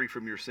could be free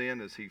from your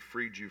sin is He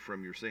freed you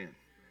from your sin.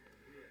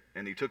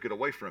 And He took it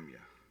away from you.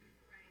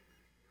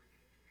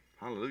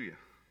 Hallelujah.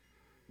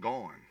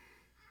 Gone.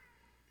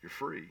 You're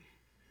free.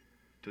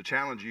 To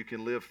challenge you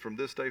can live from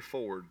this day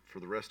forward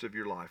for the rest of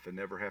your life and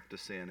never have to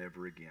sin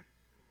ever again.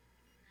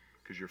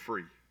 Because you're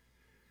free.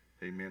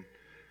 Amen.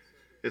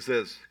 It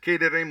says, ¿qué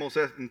diremos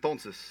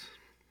entonces?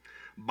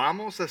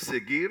 ¿Vamos a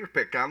seguir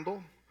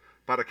pecando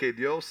para que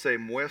Dios se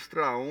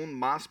muestre aún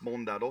más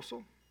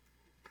bondadoso?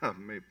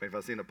 Me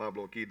fascina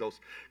Pablo aquí.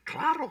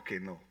 Claro que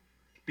no.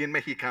 Bien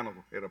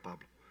mexicano era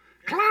Pablo.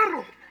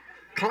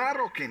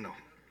 Claro que no.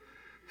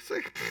 Sí,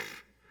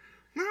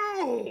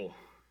 no.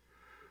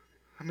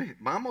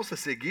 ¿Vamos a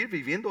seguir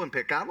viviendo en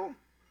pecado?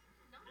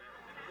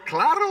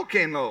 Claro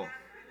que no.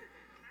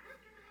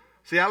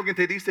 Si alguien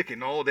te dice que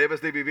no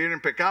debes de vivir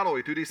en pecado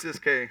y tú dices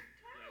que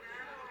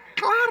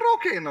claro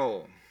que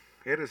no.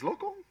 ¿Eres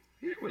loco?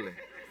 Híjole.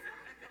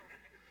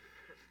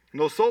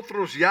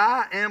 Nosotros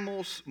ya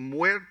hemos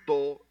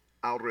muerto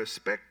al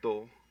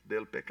respecto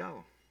del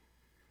pecado.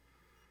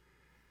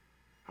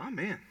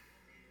 Amén.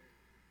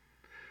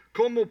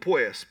 ¿Cómo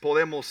pues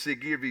podemos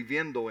seguir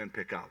viviendo en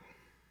pecado?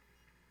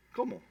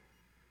 ¿Cómo?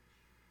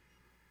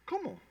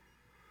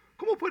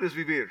 ¿Cómo puedes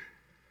vivir?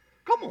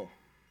 ¿Cómo?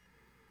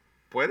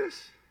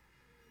 ¿Puedes?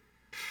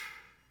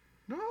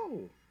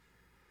 No.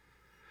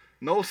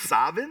 ¿No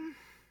saben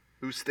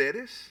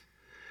ustedes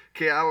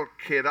que al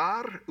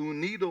quedar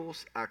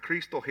unidos a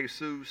Cristo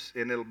Jesús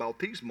en el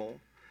bautismo,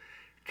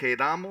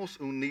 quedamos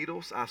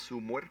unidos a su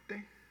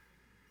muerte?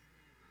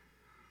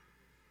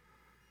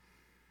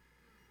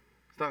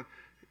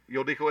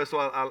 Yo digo eso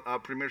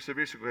al primer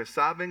servicio, que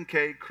saben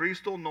que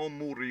Cristo no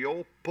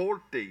murió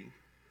por ti,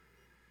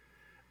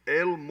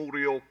 Él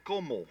murió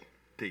como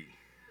ti,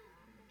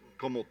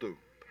 como tú.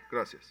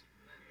 Gracias.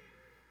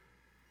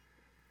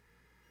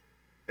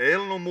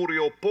 Él no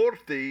murió por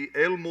ti,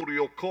 Él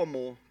murió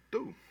como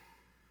tú.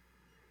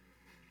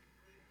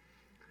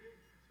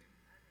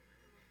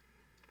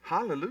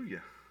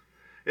 Aleluya.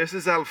 Ese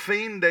es el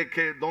fin de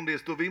que donde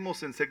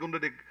estuvimos en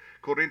 2 de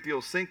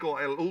Corintios 5,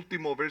 el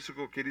último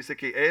versículo que dice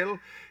que Él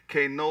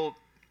que no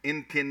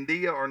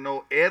entendía o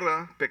no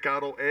era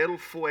pecado, Él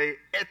fue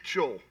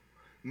hecho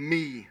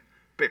mi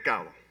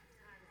pecado.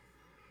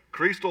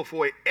 Cristo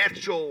fue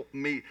hecho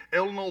mi,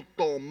 Él no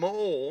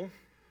tomó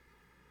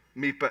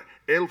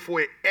Él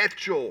fue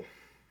hecho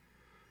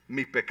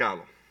mi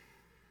pecado.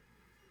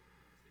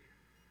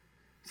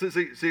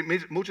 Sí,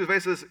 muchas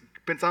veces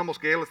pensamos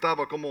que Él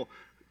estaba como,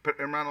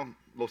 hermano,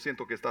 lo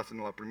siento que estás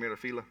en la primera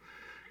fila.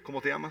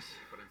 ¿Cómo te llamas?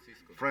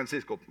 Francisco.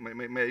 Francisco,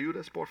 ¿me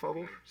ayudas, por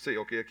favor? Sí,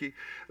 ok, aquí.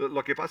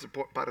 Lo que pasa,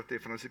 párate,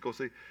 Francisco,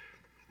 sí.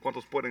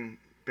 ¿Cuántos pueden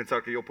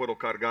pensar que yo puedo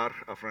cargar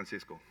a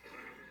Francisco?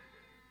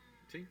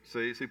 Sí.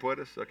 Sí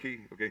puedes,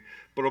 aquí, ok.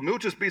 Pero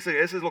muchos dicen,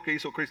 eso es lo que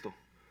hizo Cristo,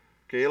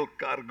 que Él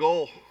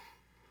cargó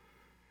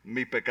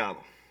mi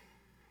pecado.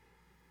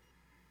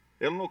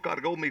 Él no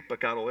cargó mi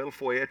pecado, Él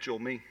fue hecho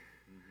mí.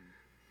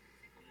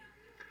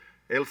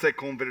 Él se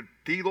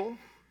convertido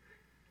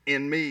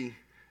en mí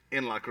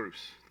en la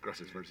cruz.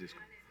 Gracias, Francisco.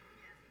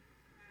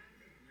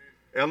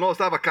 Él no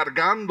estaba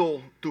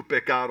cargando tu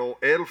pecado,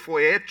 Él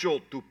fue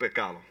hecho tu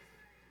pecado.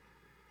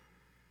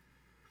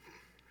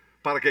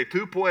 Para que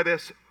tú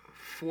puedas,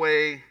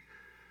 fue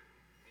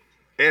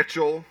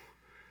hecho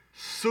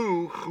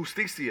su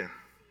justicia.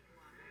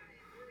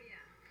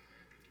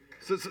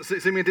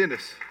 ¿Sí me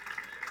entiendes?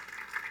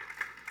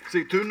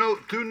 Si tú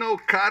no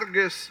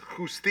cargas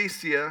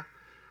justicia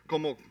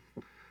como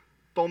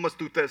tomas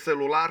tu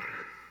celular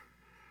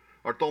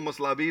o tomas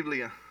la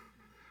Biblia.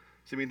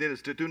 ¿Sí me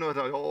entiendes? Tú no,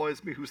 oh,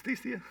 es mi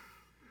justicia.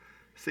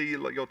 Sí,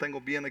 yo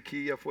tengo bien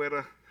aquí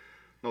afuera.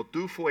 No,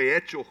 tú fue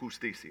hecho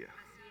justicia.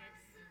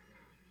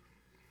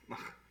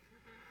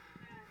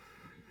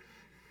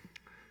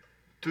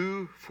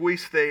 Tú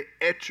fuiste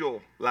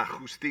hecho la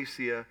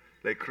justicia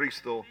de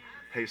Cristo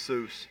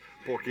Jesús,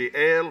 porque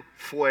Él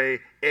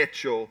fue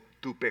hecho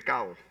tu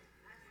pecado.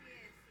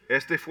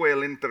 Este fue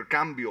el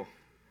intercambio,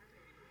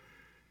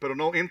 pero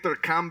no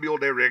intercambio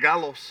de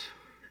regalos,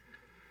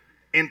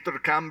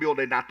 intercambio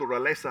de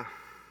naturaleza.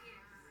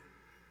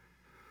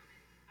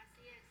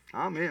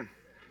 Amén.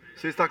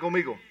 ¿Sí está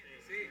conmigo?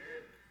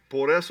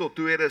 Por eso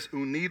tú eres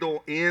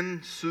unido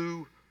en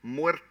su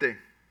muerte.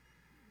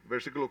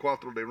 Versículo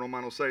 4 de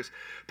Romanos 6.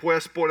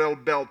 Pues por el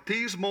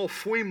bautismo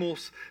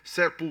fuimos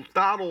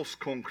sepultados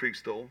con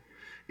Cristo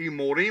y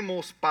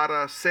morimos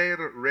para ser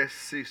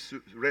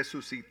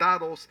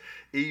resucitados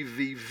y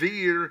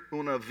vivir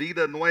una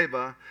vida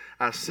nueva,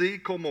 así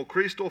como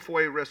Cristo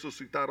fue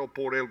resucitado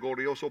por el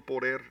glorioso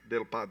poder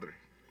del Padre.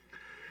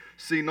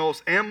 Si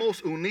nos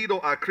hemos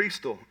unido a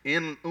Cristo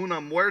en una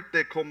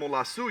muerte como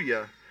la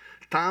suya,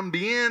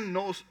 también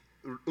nos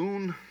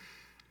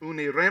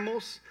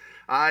uniremos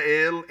a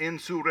Él en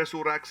su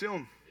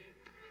resurrección.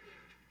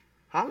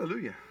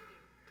 Aleluya.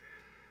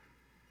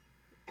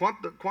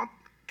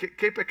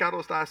 ¿Qué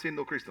pecado está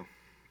haciendo Cristo?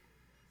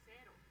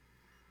 Cero.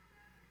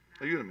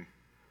 Ayúdame.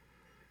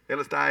 Él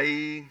está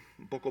ahí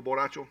un poco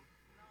borracho.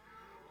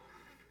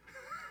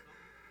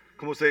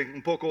 ¿Cómo se?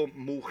 Un poco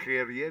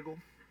mujeriego.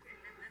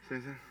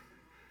 ¿Sí?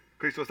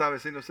 Cristo estaba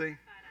haciendo así.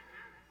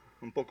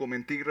 Un poco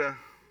mentira.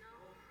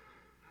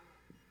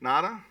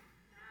 ¿Nada?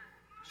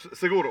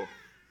 ¿Seguro?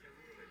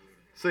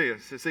 Sí,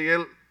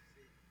 Él.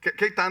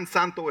 ¿Qué tan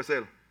santo es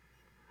Él?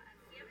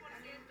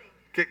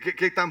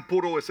 ¿Qué tan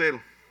puro es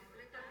Él?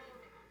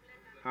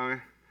 A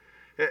ver.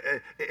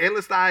 Él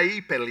está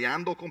ahí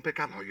peleando con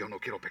pecado. No, yo no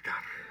quiero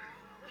pecar.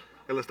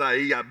 Él está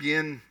ahí ya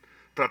bien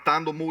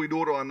tratando muy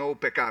duro a no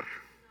pecar.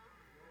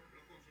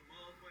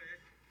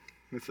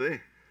 Sí.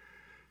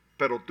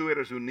 Pero tú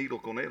eres unido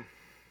con Él.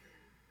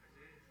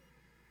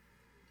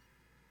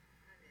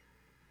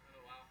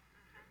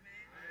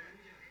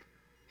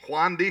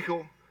 Juan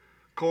dijo,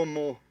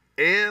 como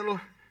Él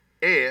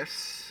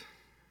es,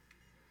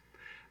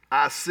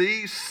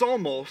 así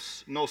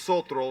somos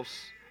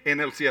nosotros en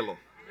el cielo.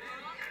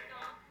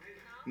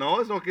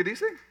 ¿No es lo que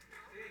dice?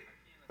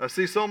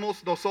 Así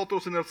somos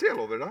nosotros en el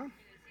cielo, ¿verdad?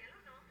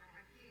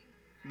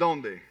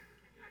 ¿Dónde?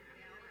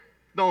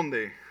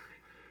 ¿Dónde?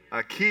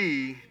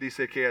 Aquí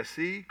dice que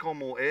así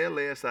como Él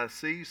es,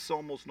 así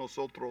somos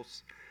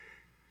nosotros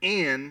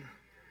en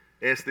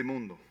este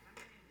mundo.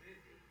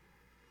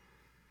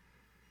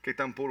 ¿Qué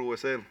tan puro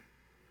es Él?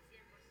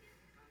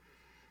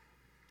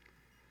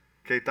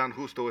 ¿Qué tan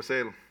justo es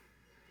Él?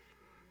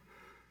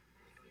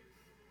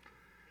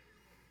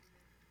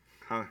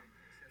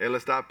 ¿Él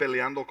está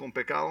peleando con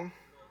pecado?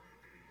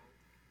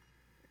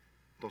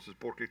 Entonces,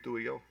 ¿por qué tú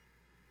y yo?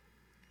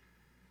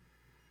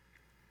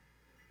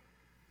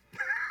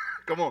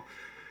 ¿Cómo?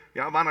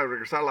 Ya van a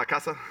regresar a la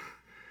casa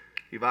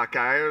y va a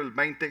caer el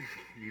 20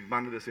 y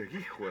van a decir,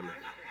 híjole,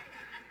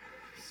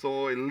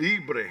 soy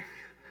libre,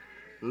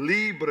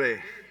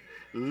 libre,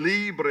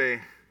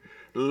 libre,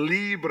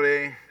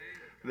 libre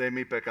de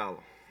mi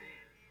pecado.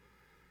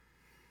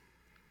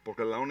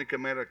 Porque la única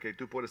manera que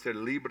tú puedes ser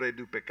libre de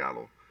tu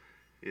pecado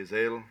es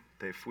Él,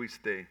 te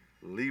fuiste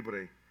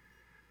libre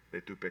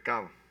de tu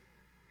pecado.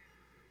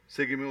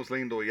 Seguimos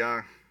leyendo,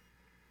 ya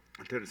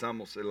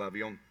aterrizamos el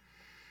avión,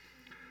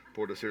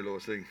 por decirlo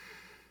así.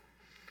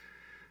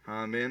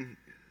 Amén.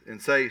 En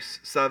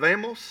 6,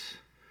 sabemos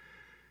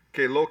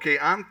que lo que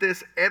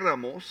antes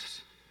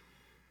éramos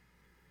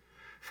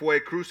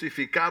fue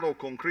crucificado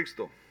con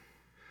Cristo,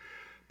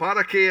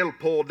 para que el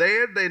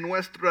poder de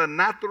nuestra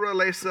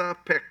naturaleza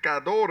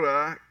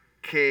pecadora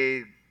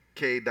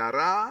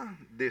quedará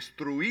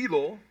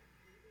destruido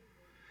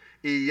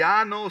y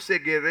ya no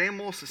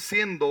seguiremos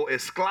siendo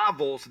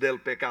esclavos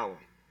del pecado.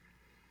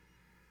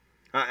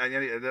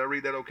 Did I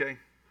read that okay?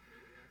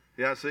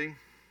 ¿Ya sí?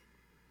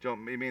 Yo,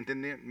 ¿me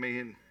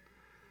entendí?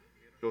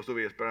 Yo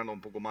estuve esperando un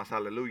poco más,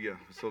 aleluya.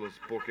 Solo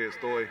es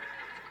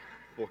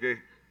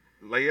porque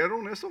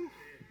 ¿leyeron eso?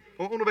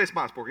 Una vez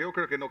más, porque yo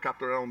creo que no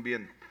capturaron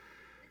bien.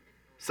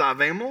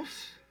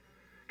 Sabemos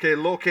que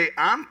lo que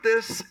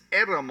antes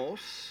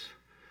éramos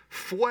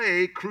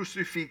fue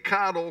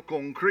crucificado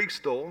con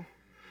Cristo,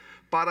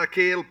 para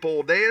que el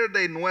poder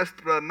de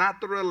nuestra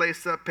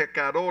naturaleza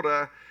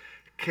pecadora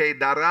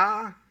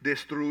quedará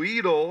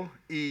destruido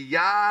y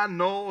ya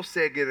no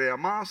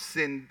seguiremos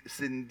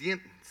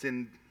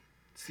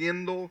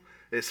siendo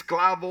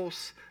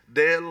esclavos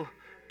del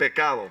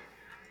pecado.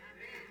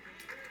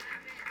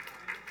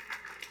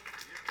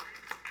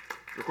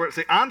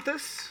 Recuerden,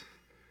 antes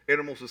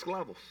éramos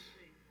esclavos.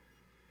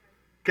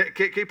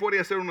 ¿Qué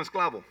podía ser un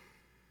esclavo?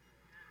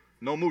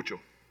 No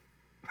mucho.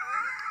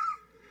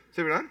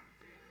 ¿Sí, verdad?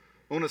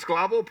 Un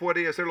esclavo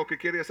puede hacer lo que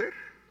quiere hacer.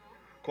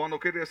 ¿Cuándo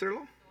quiere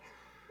hacerlo?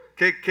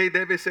 ¿Qué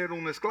debe ser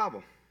un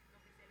esclavo?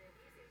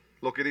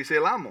 Lo que dice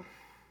el amo.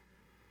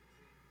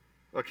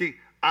 Aquí,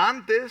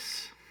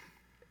 antes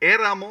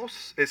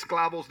éramos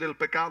esclavos del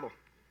pecado.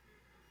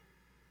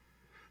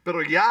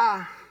 Pero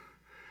ya,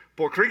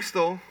 por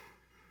Cristo,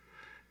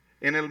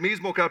 en el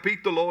mismo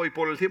capítulo, y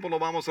por el tiempo lo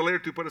vamos a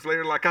leer, tú puedes leer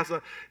en la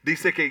casa,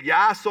 dice que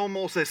ya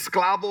somos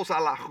esclavos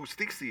a la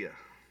justicia.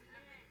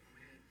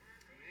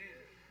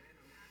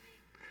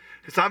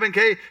 ¿Saben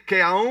qué?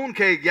 Que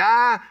aunque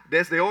ya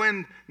desde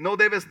hoy no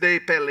debes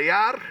de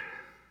pelear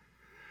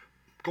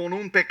con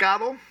un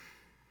pecado,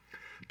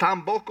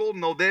 tampoco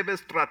no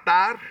debes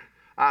tratar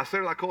a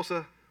hacer la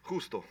cosa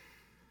justo.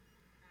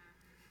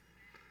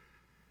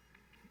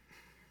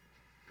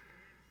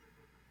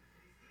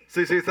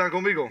 Sí, están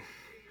conmigo.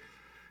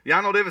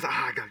 Ya no debes,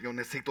 yo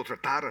necesito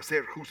tratar de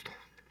ser justo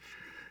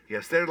y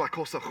hacer la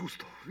cosa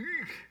justo.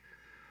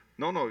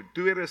 No,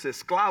 tú eres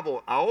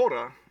esclavo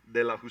ahora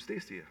de la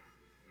justicia.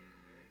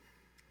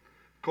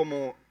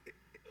 Como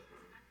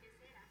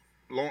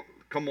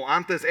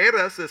antes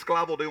eras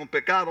esclavo de un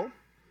pecado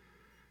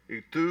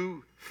y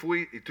tú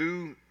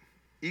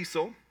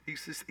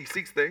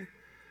hiciste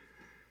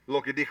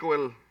lo que dijo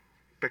el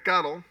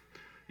pecado,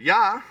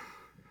 ya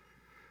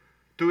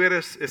tú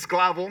eres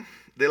esclavo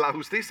de la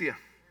justicia.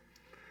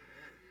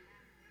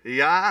 Y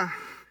ya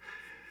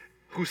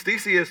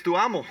justicia es tu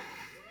amo.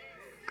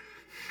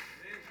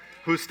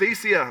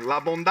 Justicia, la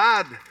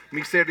bondad,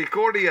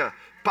 misericordia,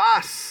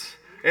 paz.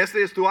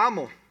 Este es tu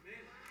amo.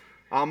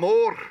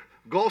 Amor,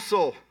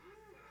 gozo,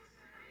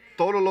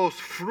 todos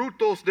los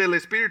frutos del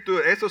Espíritu,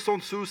 esos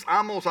son sus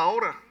amos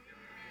ahora.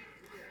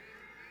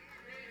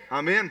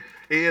 Amén.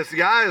 Y es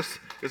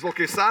lo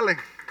que sale.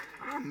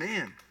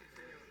 Amén.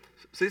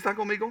 ¿Sí están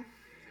conmigo?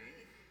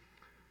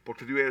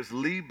 Porque tú eres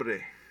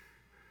libre.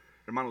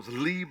 Hermanos,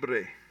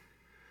 libre.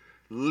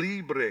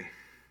 Libre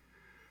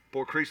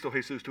por Cristo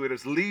Jesús. Tú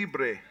eres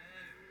libre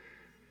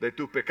de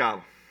tu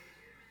pecado.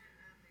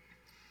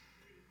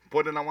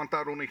 ¿Pueden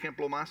aguantar un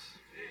ejemplo más?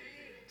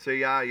 Sí,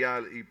 ya,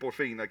 y por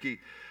fin aquí.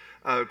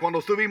 Cuando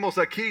estuvimos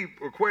aquí,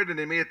 recuerden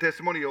en mi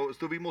testimonio,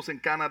 estuvimos en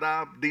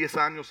Canadá, 10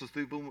 años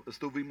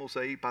estuvimos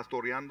ahí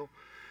pastoreando.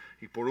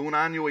 Y por 1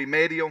 año y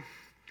medio,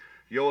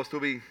 yo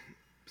estuve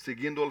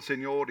siguiendo al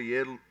Señor y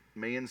Él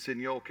me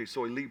enseñó que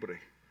soy libre.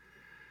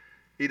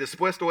 Y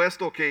después de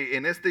esto, que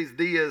en estos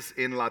días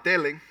en la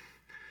tele,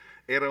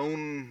 era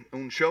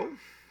un show.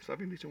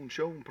 ¿Saben? Dice un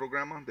show, un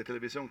programa de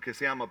televisión que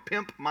se llama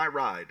Pimp My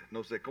Ride.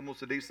 No sé cómo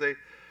se dice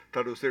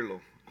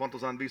traducirlo.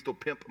 ¿Cuántos han visto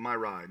Pimp My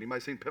Ride? Anybody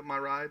seen Pimp My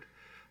Ride?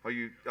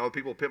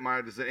 People, Pimp My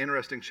Ride is an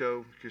interesting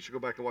show. You should go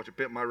back and watch it.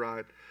 Pimp My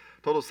Ride.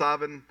 Todos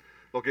saben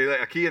lo que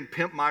aquí en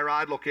Pimp My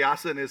Ride lo que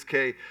hacen es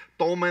que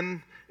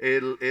toman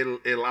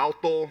el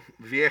auto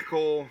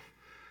viejo,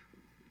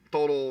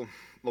 todo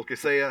lo que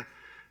sea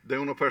de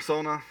una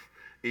persona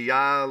y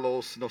ya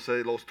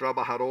los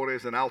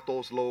trabajadores en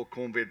autos lo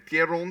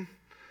convirtieron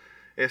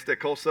esta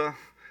cosa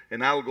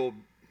en algo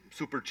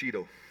super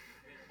chido.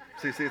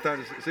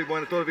 Sí,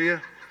 bueno,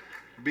 todavía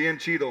bien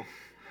chido.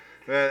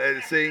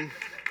 Sí,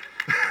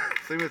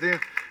 sí me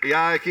entienden.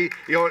 Ya aquí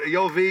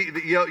yo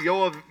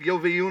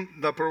vi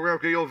un programa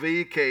que yo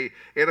vi que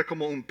era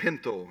como un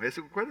pinto.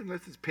 ¿Recuerdan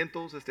estos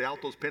pintos,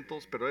 autos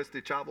pintos? Pero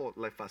este chavo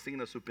le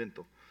fascina su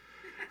pinto.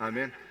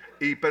 Amén.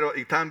 Y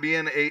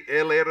también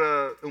él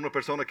era una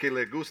persona que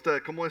le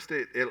gusta como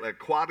el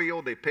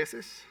acuario de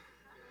peces.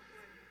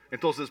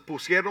 Entonces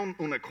pusieron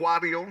un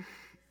acuario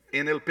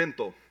en el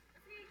pinto.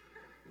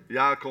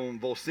 ya con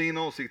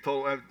bocinos y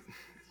todo.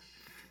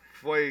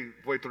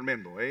 Fue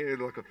tremendo.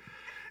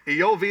 Y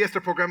yo vi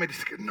este programa y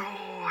dije,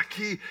 no,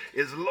 aquí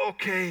es lo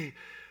que,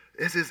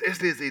 este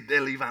es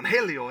el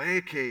evangelio,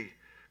 que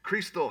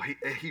Cristo,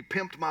 he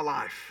pimped my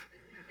life.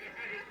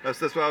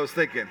 That's what I was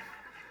thinking,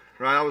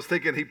 right? I was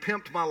thinking he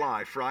pimped my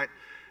life, right?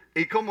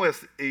 Y cómo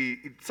es,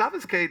 y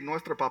sabes que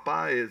nuestro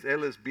papá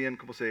él es bien,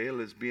 ¿cómo se dice?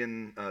 Él es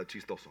bien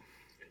chistoso.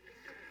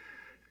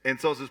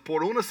 Entonces,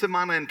 por una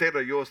semana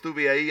entera yo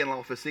estuve ahí en la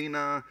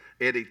oficina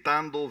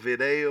editando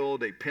video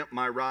de Pimp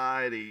My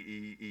Ride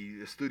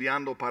y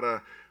estudiando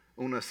para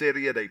una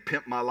serie de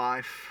Pimp My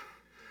Life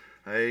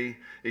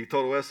y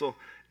todo eso.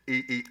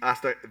 Y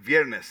hasta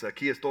viernes,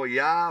 aquí estoy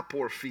ya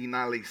por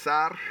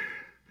finalizar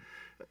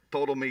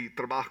todo mi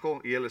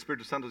trabajo y el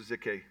Espíritu Santo dice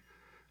que,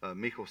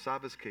 mi hijo,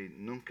 sabes que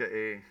nunca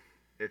he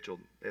hecho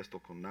esto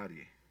con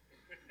nadie.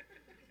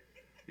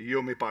 Y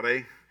yo me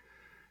paré.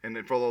 And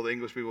then for all the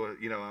English people,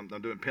 you know, I'm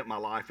doing Pimp My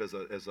Life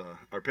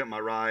or Pimp My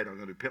Ride. I'm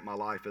going to do Pimp My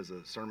Life as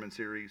a sermon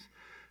series.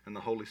 And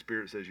the Holy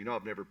Spirit says, you know,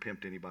 I've never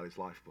pimped anybody's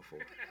life before.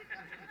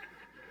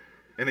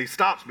 And he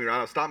stops me,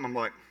 right? I stop him. I'm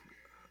like,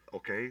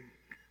 okay.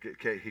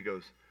 He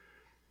goes,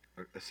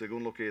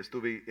 según lo que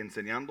estuve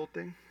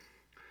enseñándote,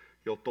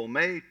 yo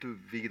tomé tu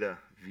vida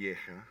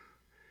vieja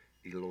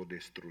y lo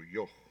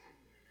destruyó.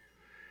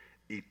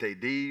 Y te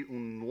di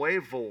un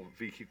nuevo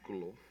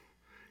vehículo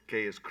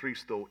que es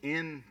Cristo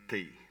en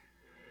ti.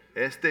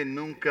 Este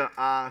nunca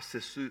ha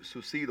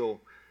sucedido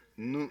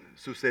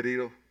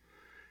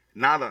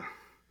nada.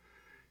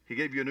 He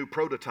gave you a new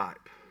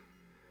prototype.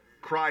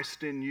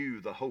 Christ in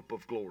you, the hope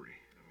of glory.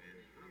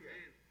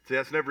 See,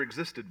 that's never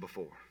existed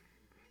before.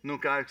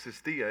 Nunca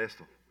existía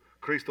esto.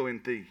 Cristo en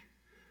ti.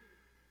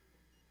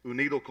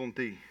 Unido con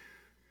ti.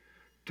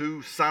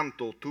 Tú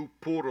santo, tú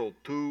puro,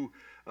 tú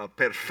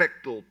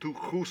perfecto, tú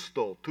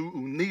justo, tú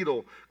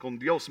unido con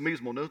Dios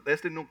mismo.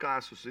 Este nunca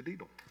ha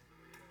sucedido.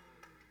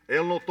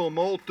 Él no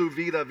tomó tu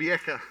vida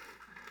vieja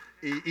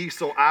y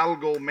hizo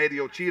algo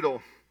medio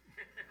chido.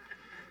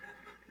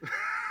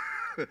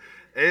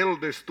 Él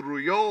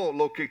destruyó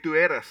lo que tú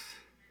eras.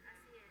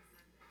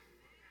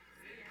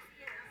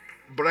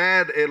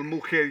 Brad, el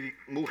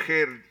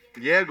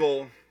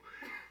mujeriego,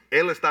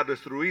 él está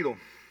destruido.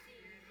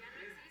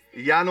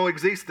 Ya no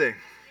existe.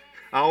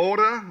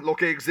 Ahora lo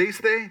que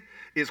existe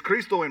es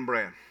Cristo en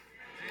Brad.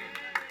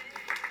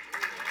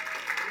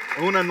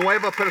 Una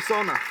nueva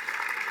persona.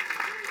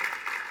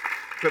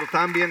 Pero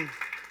también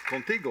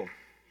contigo.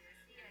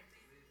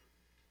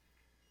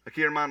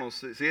 Aquí,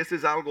 hermanos, si este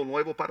es algo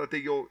nuevo para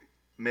ti, yo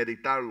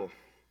meditarlo.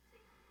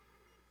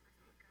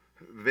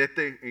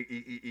 Vete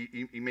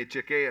y me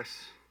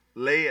chequeas.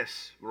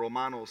 Lees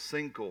Romanos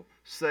 5,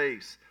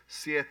 6,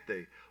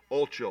 7,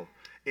 8.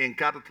 En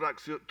cada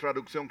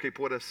traducción que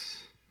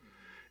puedas.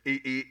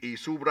 Y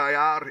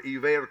subrayar y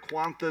ver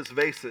cuántas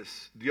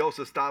veces Dios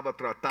estaba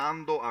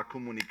tratando a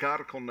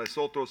comunicar con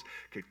nosotros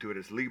que tú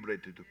eres libre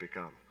de tu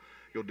pecado.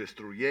 Yo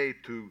destruí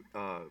tu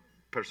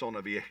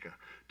persona vieja.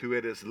 Tú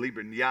eres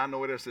libre. Ya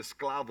no eres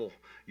esclavo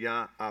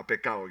ya a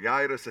pecado.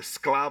 Ya eres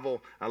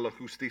esclavo a la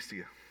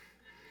justicia.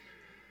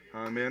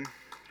 Amén.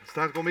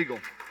 ¿Estás conmigo?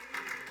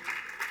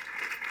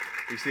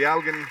 Y si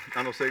alguien,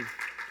 no sé,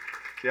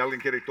 si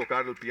alguien quiere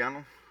tocar el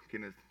piano,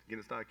 ¿quién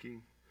está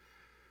aquí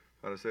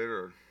para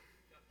hacer?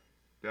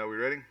 Yeah, we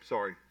ready?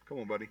 Sorry. Come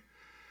on, buddy.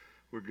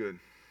 We're good.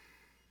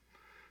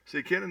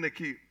 Si quieren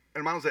aquí,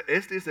 hermanos,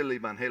 este es el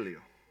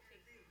evangelio.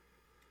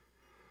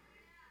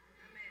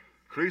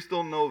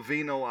 Cristo no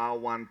vino a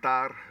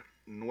aguantar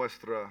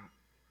nuestro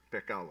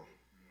pecado,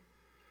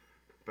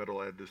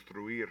 pero a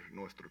destruir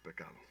nuestro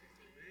pecado.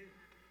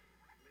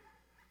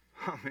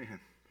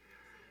 Amén.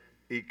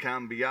 Y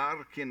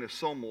cambiar quienes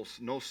somos,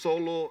 no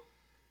solo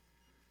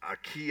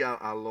aquí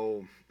a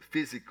lo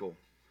físico,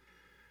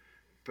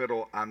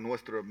 pero a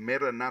nuestra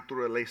mera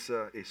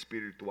naturaleza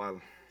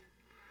espiritual.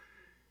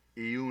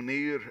 Y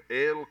unir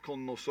Él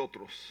con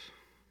nosotros.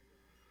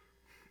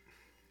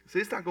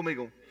 ¿Sí están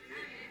conmigo?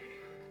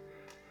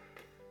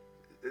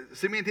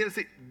 ¿Sí me entiendes?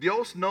 Sí,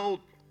 Dios no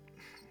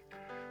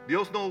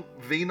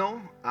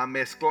vino a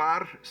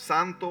mezclar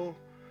santo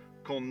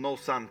con no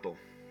santo.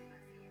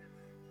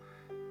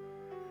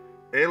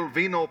 Él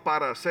vino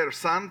para ser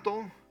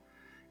santo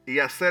y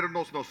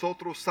hacernos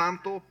nosotros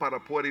santos para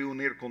poder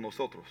unir con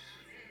nosotros.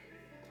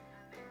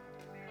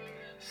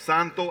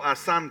 Santo a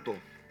santo.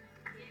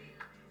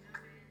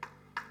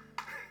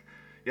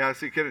 Ya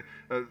así que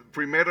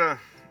primera,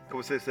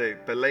 ¿cómo se dice?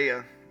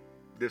 Pelea,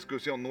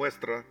 discusión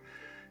nuestra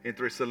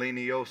entre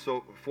Celine y yo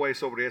fue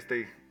sobre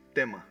este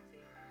tema.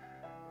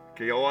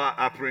 Que yo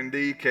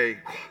aprendí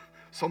que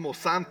somos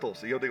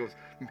santos. Y yo digo,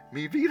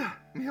 mi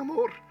vida, mi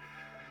amor,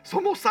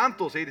 somos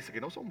santos. Y ella dice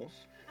que no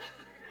somos.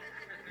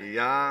 Y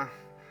ya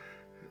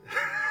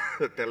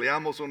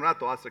peleamos un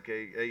rato hasta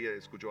que ella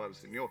escuchó al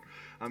Señor.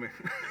 Amén.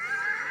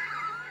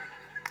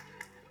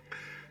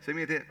 ¿Sí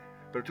me entiende?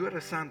 Pero tú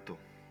eres santo.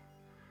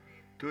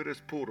 Tú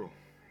eres puro.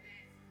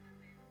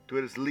 Tú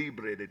eres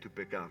libre de tu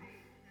pecado.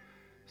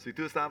 Si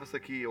tú estabas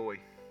aquí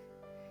hoy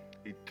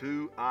y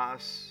tú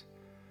has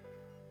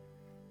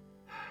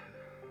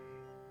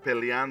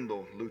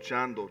peleando,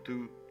 luchando.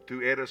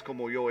 Tú eres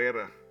como yo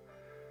era.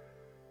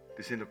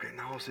 Diciendo que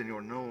no,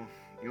 Señor, no.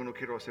 Yo no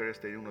quiero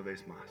hacer una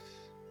vez más.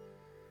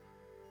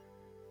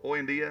 Hoy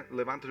en día,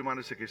 levanta tu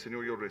mano y dice que,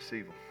 Señor, yo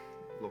recibo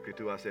lo que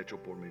tú has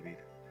hecho por mi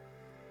vida.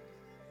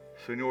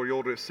 Señor,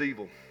 yo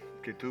recibo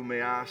que tú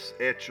me has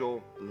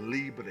hecho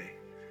libre.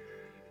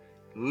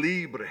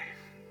 Libre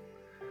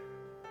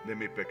de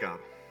mi pecado.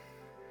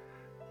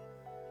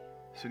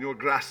 Señor,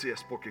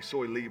 gracias porque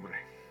soy libre.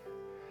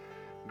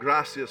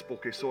 Gracias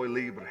porque soy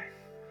libre.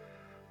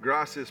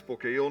 Gracias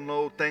porque yo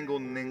no tengo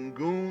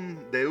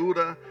ningún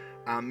deuda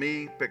a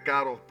mi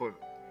pecado,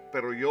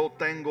 pero yo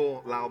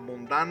tengo la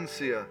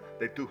abundancia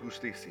de tu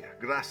justicia.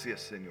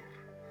 Gracias, Señor.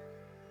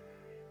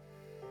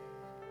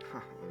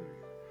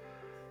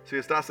 Si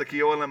estás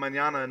aquí hoy en la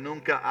mañana y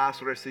nunca has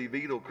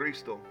recibido a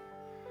Cristo,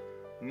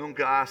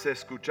 nunca has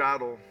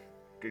escuchado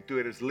que tú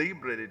eres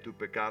libre de tu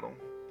pecado,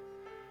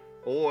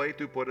 hoy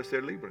tú puedes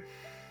ser libre.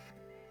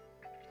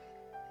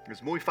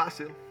 Es muy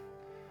fácil.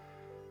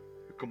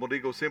 Como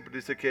digo, siempre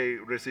dice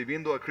que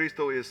recibiendo a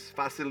Cristo es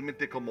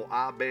fácilmente como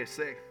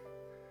ABC.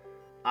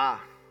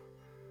 A,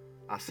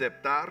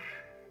 aceptar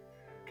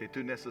que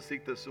tú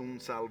necesitas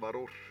un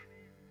Salvador,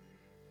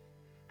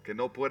 que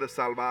no puedes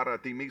salvar a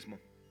ti mismo.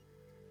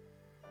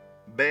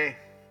 B,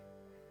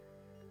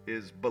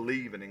 es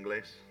believe en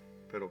inglés,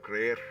 pero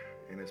creer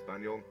en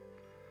español.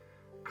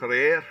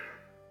 Creer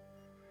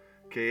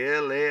que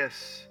Él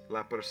es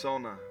la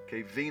persona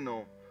que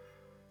vino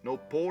no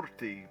por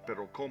ti,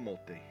 pero como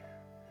ti.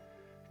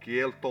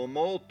 Que Él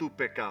tomó tu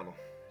pecado.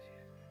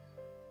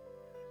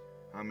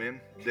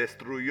 Amén.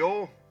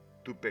 Destruyó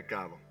tu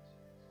pecado.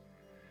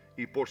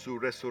 Y por su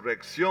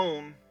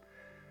resurrección,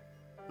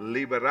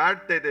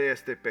 liberarte de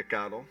este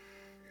pecado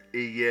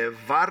y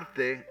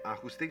llevarte a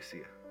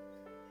justicia.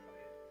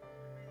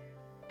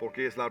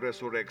 Porque es la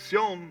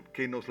resurrección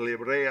que nos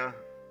libera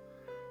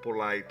por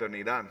la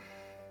eternidad.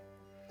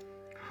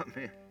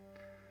 Amén.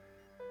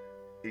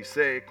 Y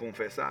sé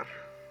confesar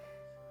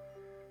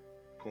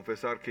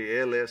que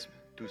Él es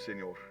tu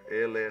Señor.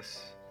 Él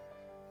es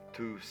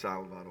tu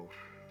Salvador.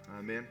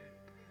 Amen.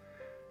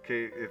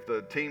 Okay, if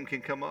the team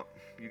can come up,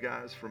 you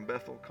guys from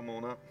Bethel, come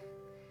on up.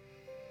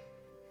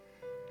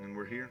 And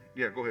we're here.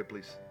 Yeah, go ahead,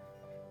 please.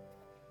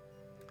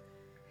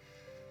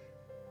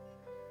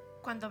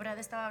 Cuando Brad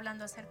estaba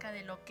hablando acerca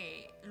de lo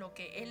que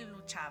él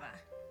luchaba,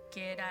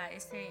 que era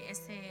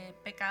ese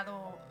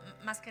pecado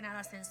más que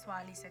nada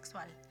sensual y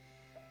sexual,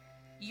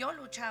 yo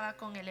luchaba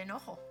con el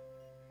enojo.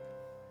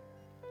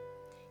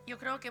 Yo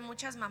creo que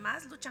muchas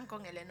mamás luchan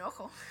con el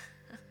enojo.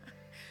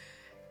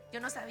 Yo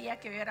no sabía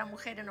que yo era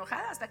mujer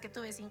enojada hasta que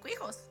tuve 5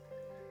 hijos.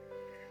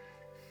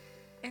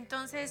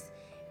 Entonces,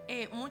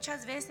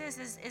 muchas veces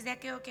es de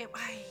aquello que,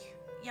 ay,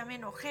 ya me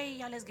enojé y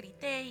ya les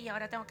grité y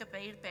ahora tengo que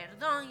pedir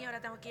perdón y ahora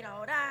tengo que ir a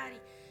orar.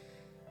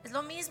 Es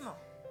lo mismo.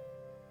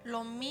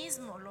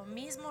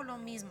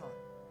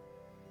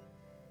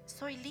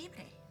 Soy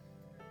libre.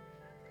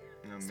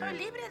 Amen. Soy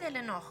libre del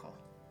enojo.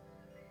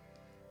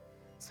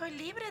 Soy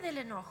libre del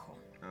enojo.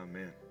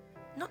 Amen.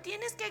 No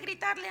tienes que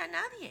gritarle a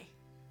nadie.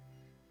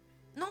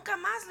 Nunca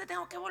más le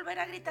tengo que volver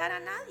a gritar a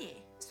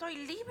nadie. Soy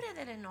libre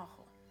del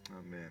enojo.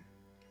 Amen.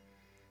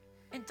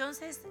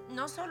 Entonces,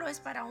 no solo es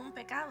para un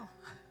pecado,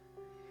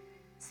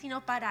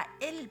 sino para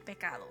el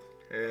pecado.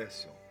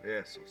 Eso,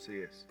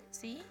 sí es.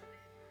 ¿Sí?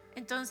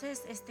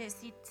 Entonces,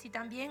 si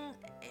también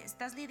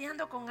estás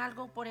lidiando con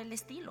algo por el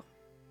estilo,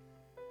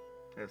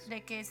 Eso.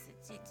 de que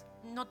si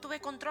no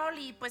tuve control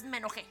y pues me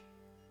enojé.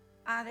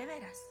 Ah, de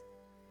veras.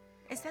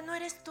 Ese no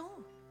eres tú.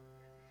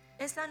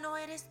 Esa no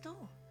eres tú.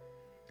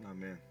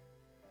 Amén.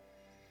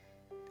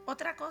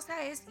 Otra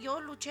cosa es,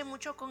 yo luché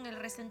mucho con el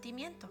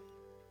resentimiento.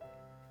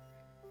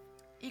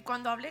 Y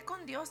cuando hablé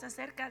con Dios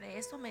acerca de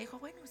eso, me dijo,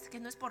 bueno, es que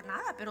no es por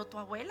nada, pero tu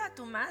abuela,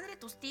 tu madre,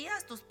 tus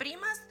tías, tus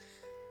primas,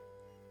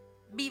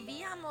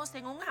 vivíamos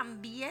en un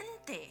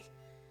ambiente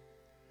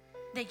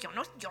de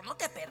yo no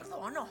te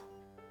perdono.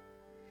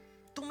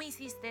 Tú me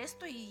hiciste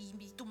esto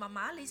y tu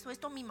mamá le hizo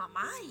esto a mi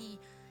mamá y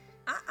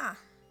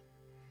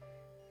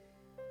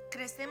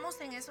crecemos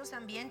en esos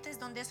ambientes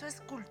donde eso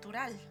es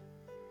cultural.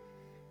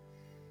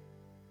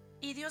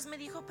 Y Dios me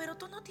dijo, pero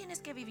tú no tienes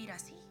que vivir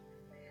así.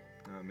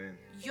 Amén.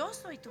 Yo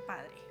soy tu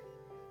padre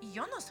y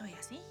yo no soy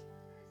así.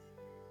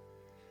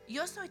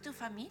 Yo soy tu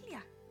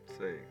familia.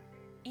 Sí.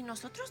 Y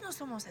nosotros no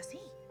somos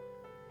así.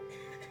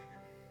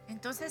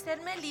 Entonces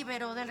Él me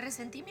liberó del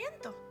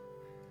resentimiento.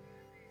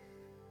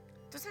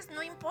 Entonces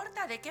no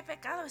importa de qué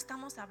pecado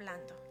estamos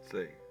hablando.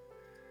 Sí.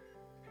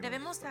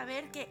 Debemos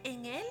saber que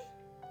en Él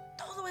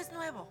todo es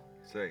nuevo.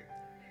 Sí.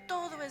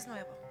 Todo es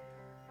nuevo.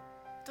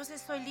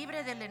 Entonces soy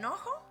libre del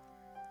enojo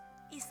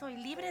y soy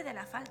libre de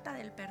la falta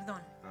del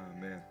perdón.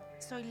 Amén.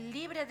 Soy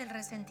libre del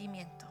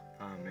resentimiento.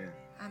 Amén.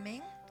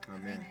 Amén.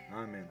 Amén.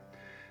 Amén.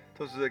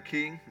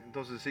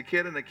 Entonces si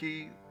quieren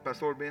aquí,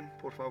 Pastor Ben,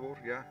 por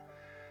favor, ya.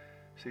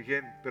 Si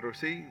quieren, pero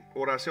sí,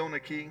 oración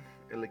aquí,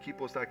 el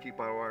equipo está aquí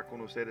para orar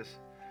con ustedes.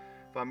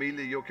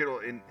 Familia, yo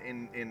quiero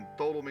en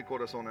todo mi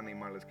corazón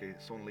animales que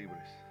son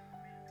libres.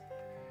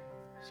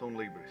 son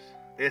libres.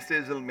 Este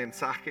es el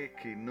mensaje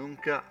que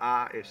nunca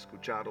ha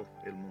escuchado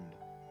el mundo.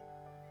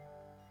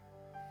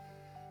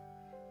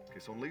 Que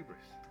son libres.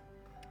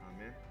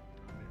 Amén.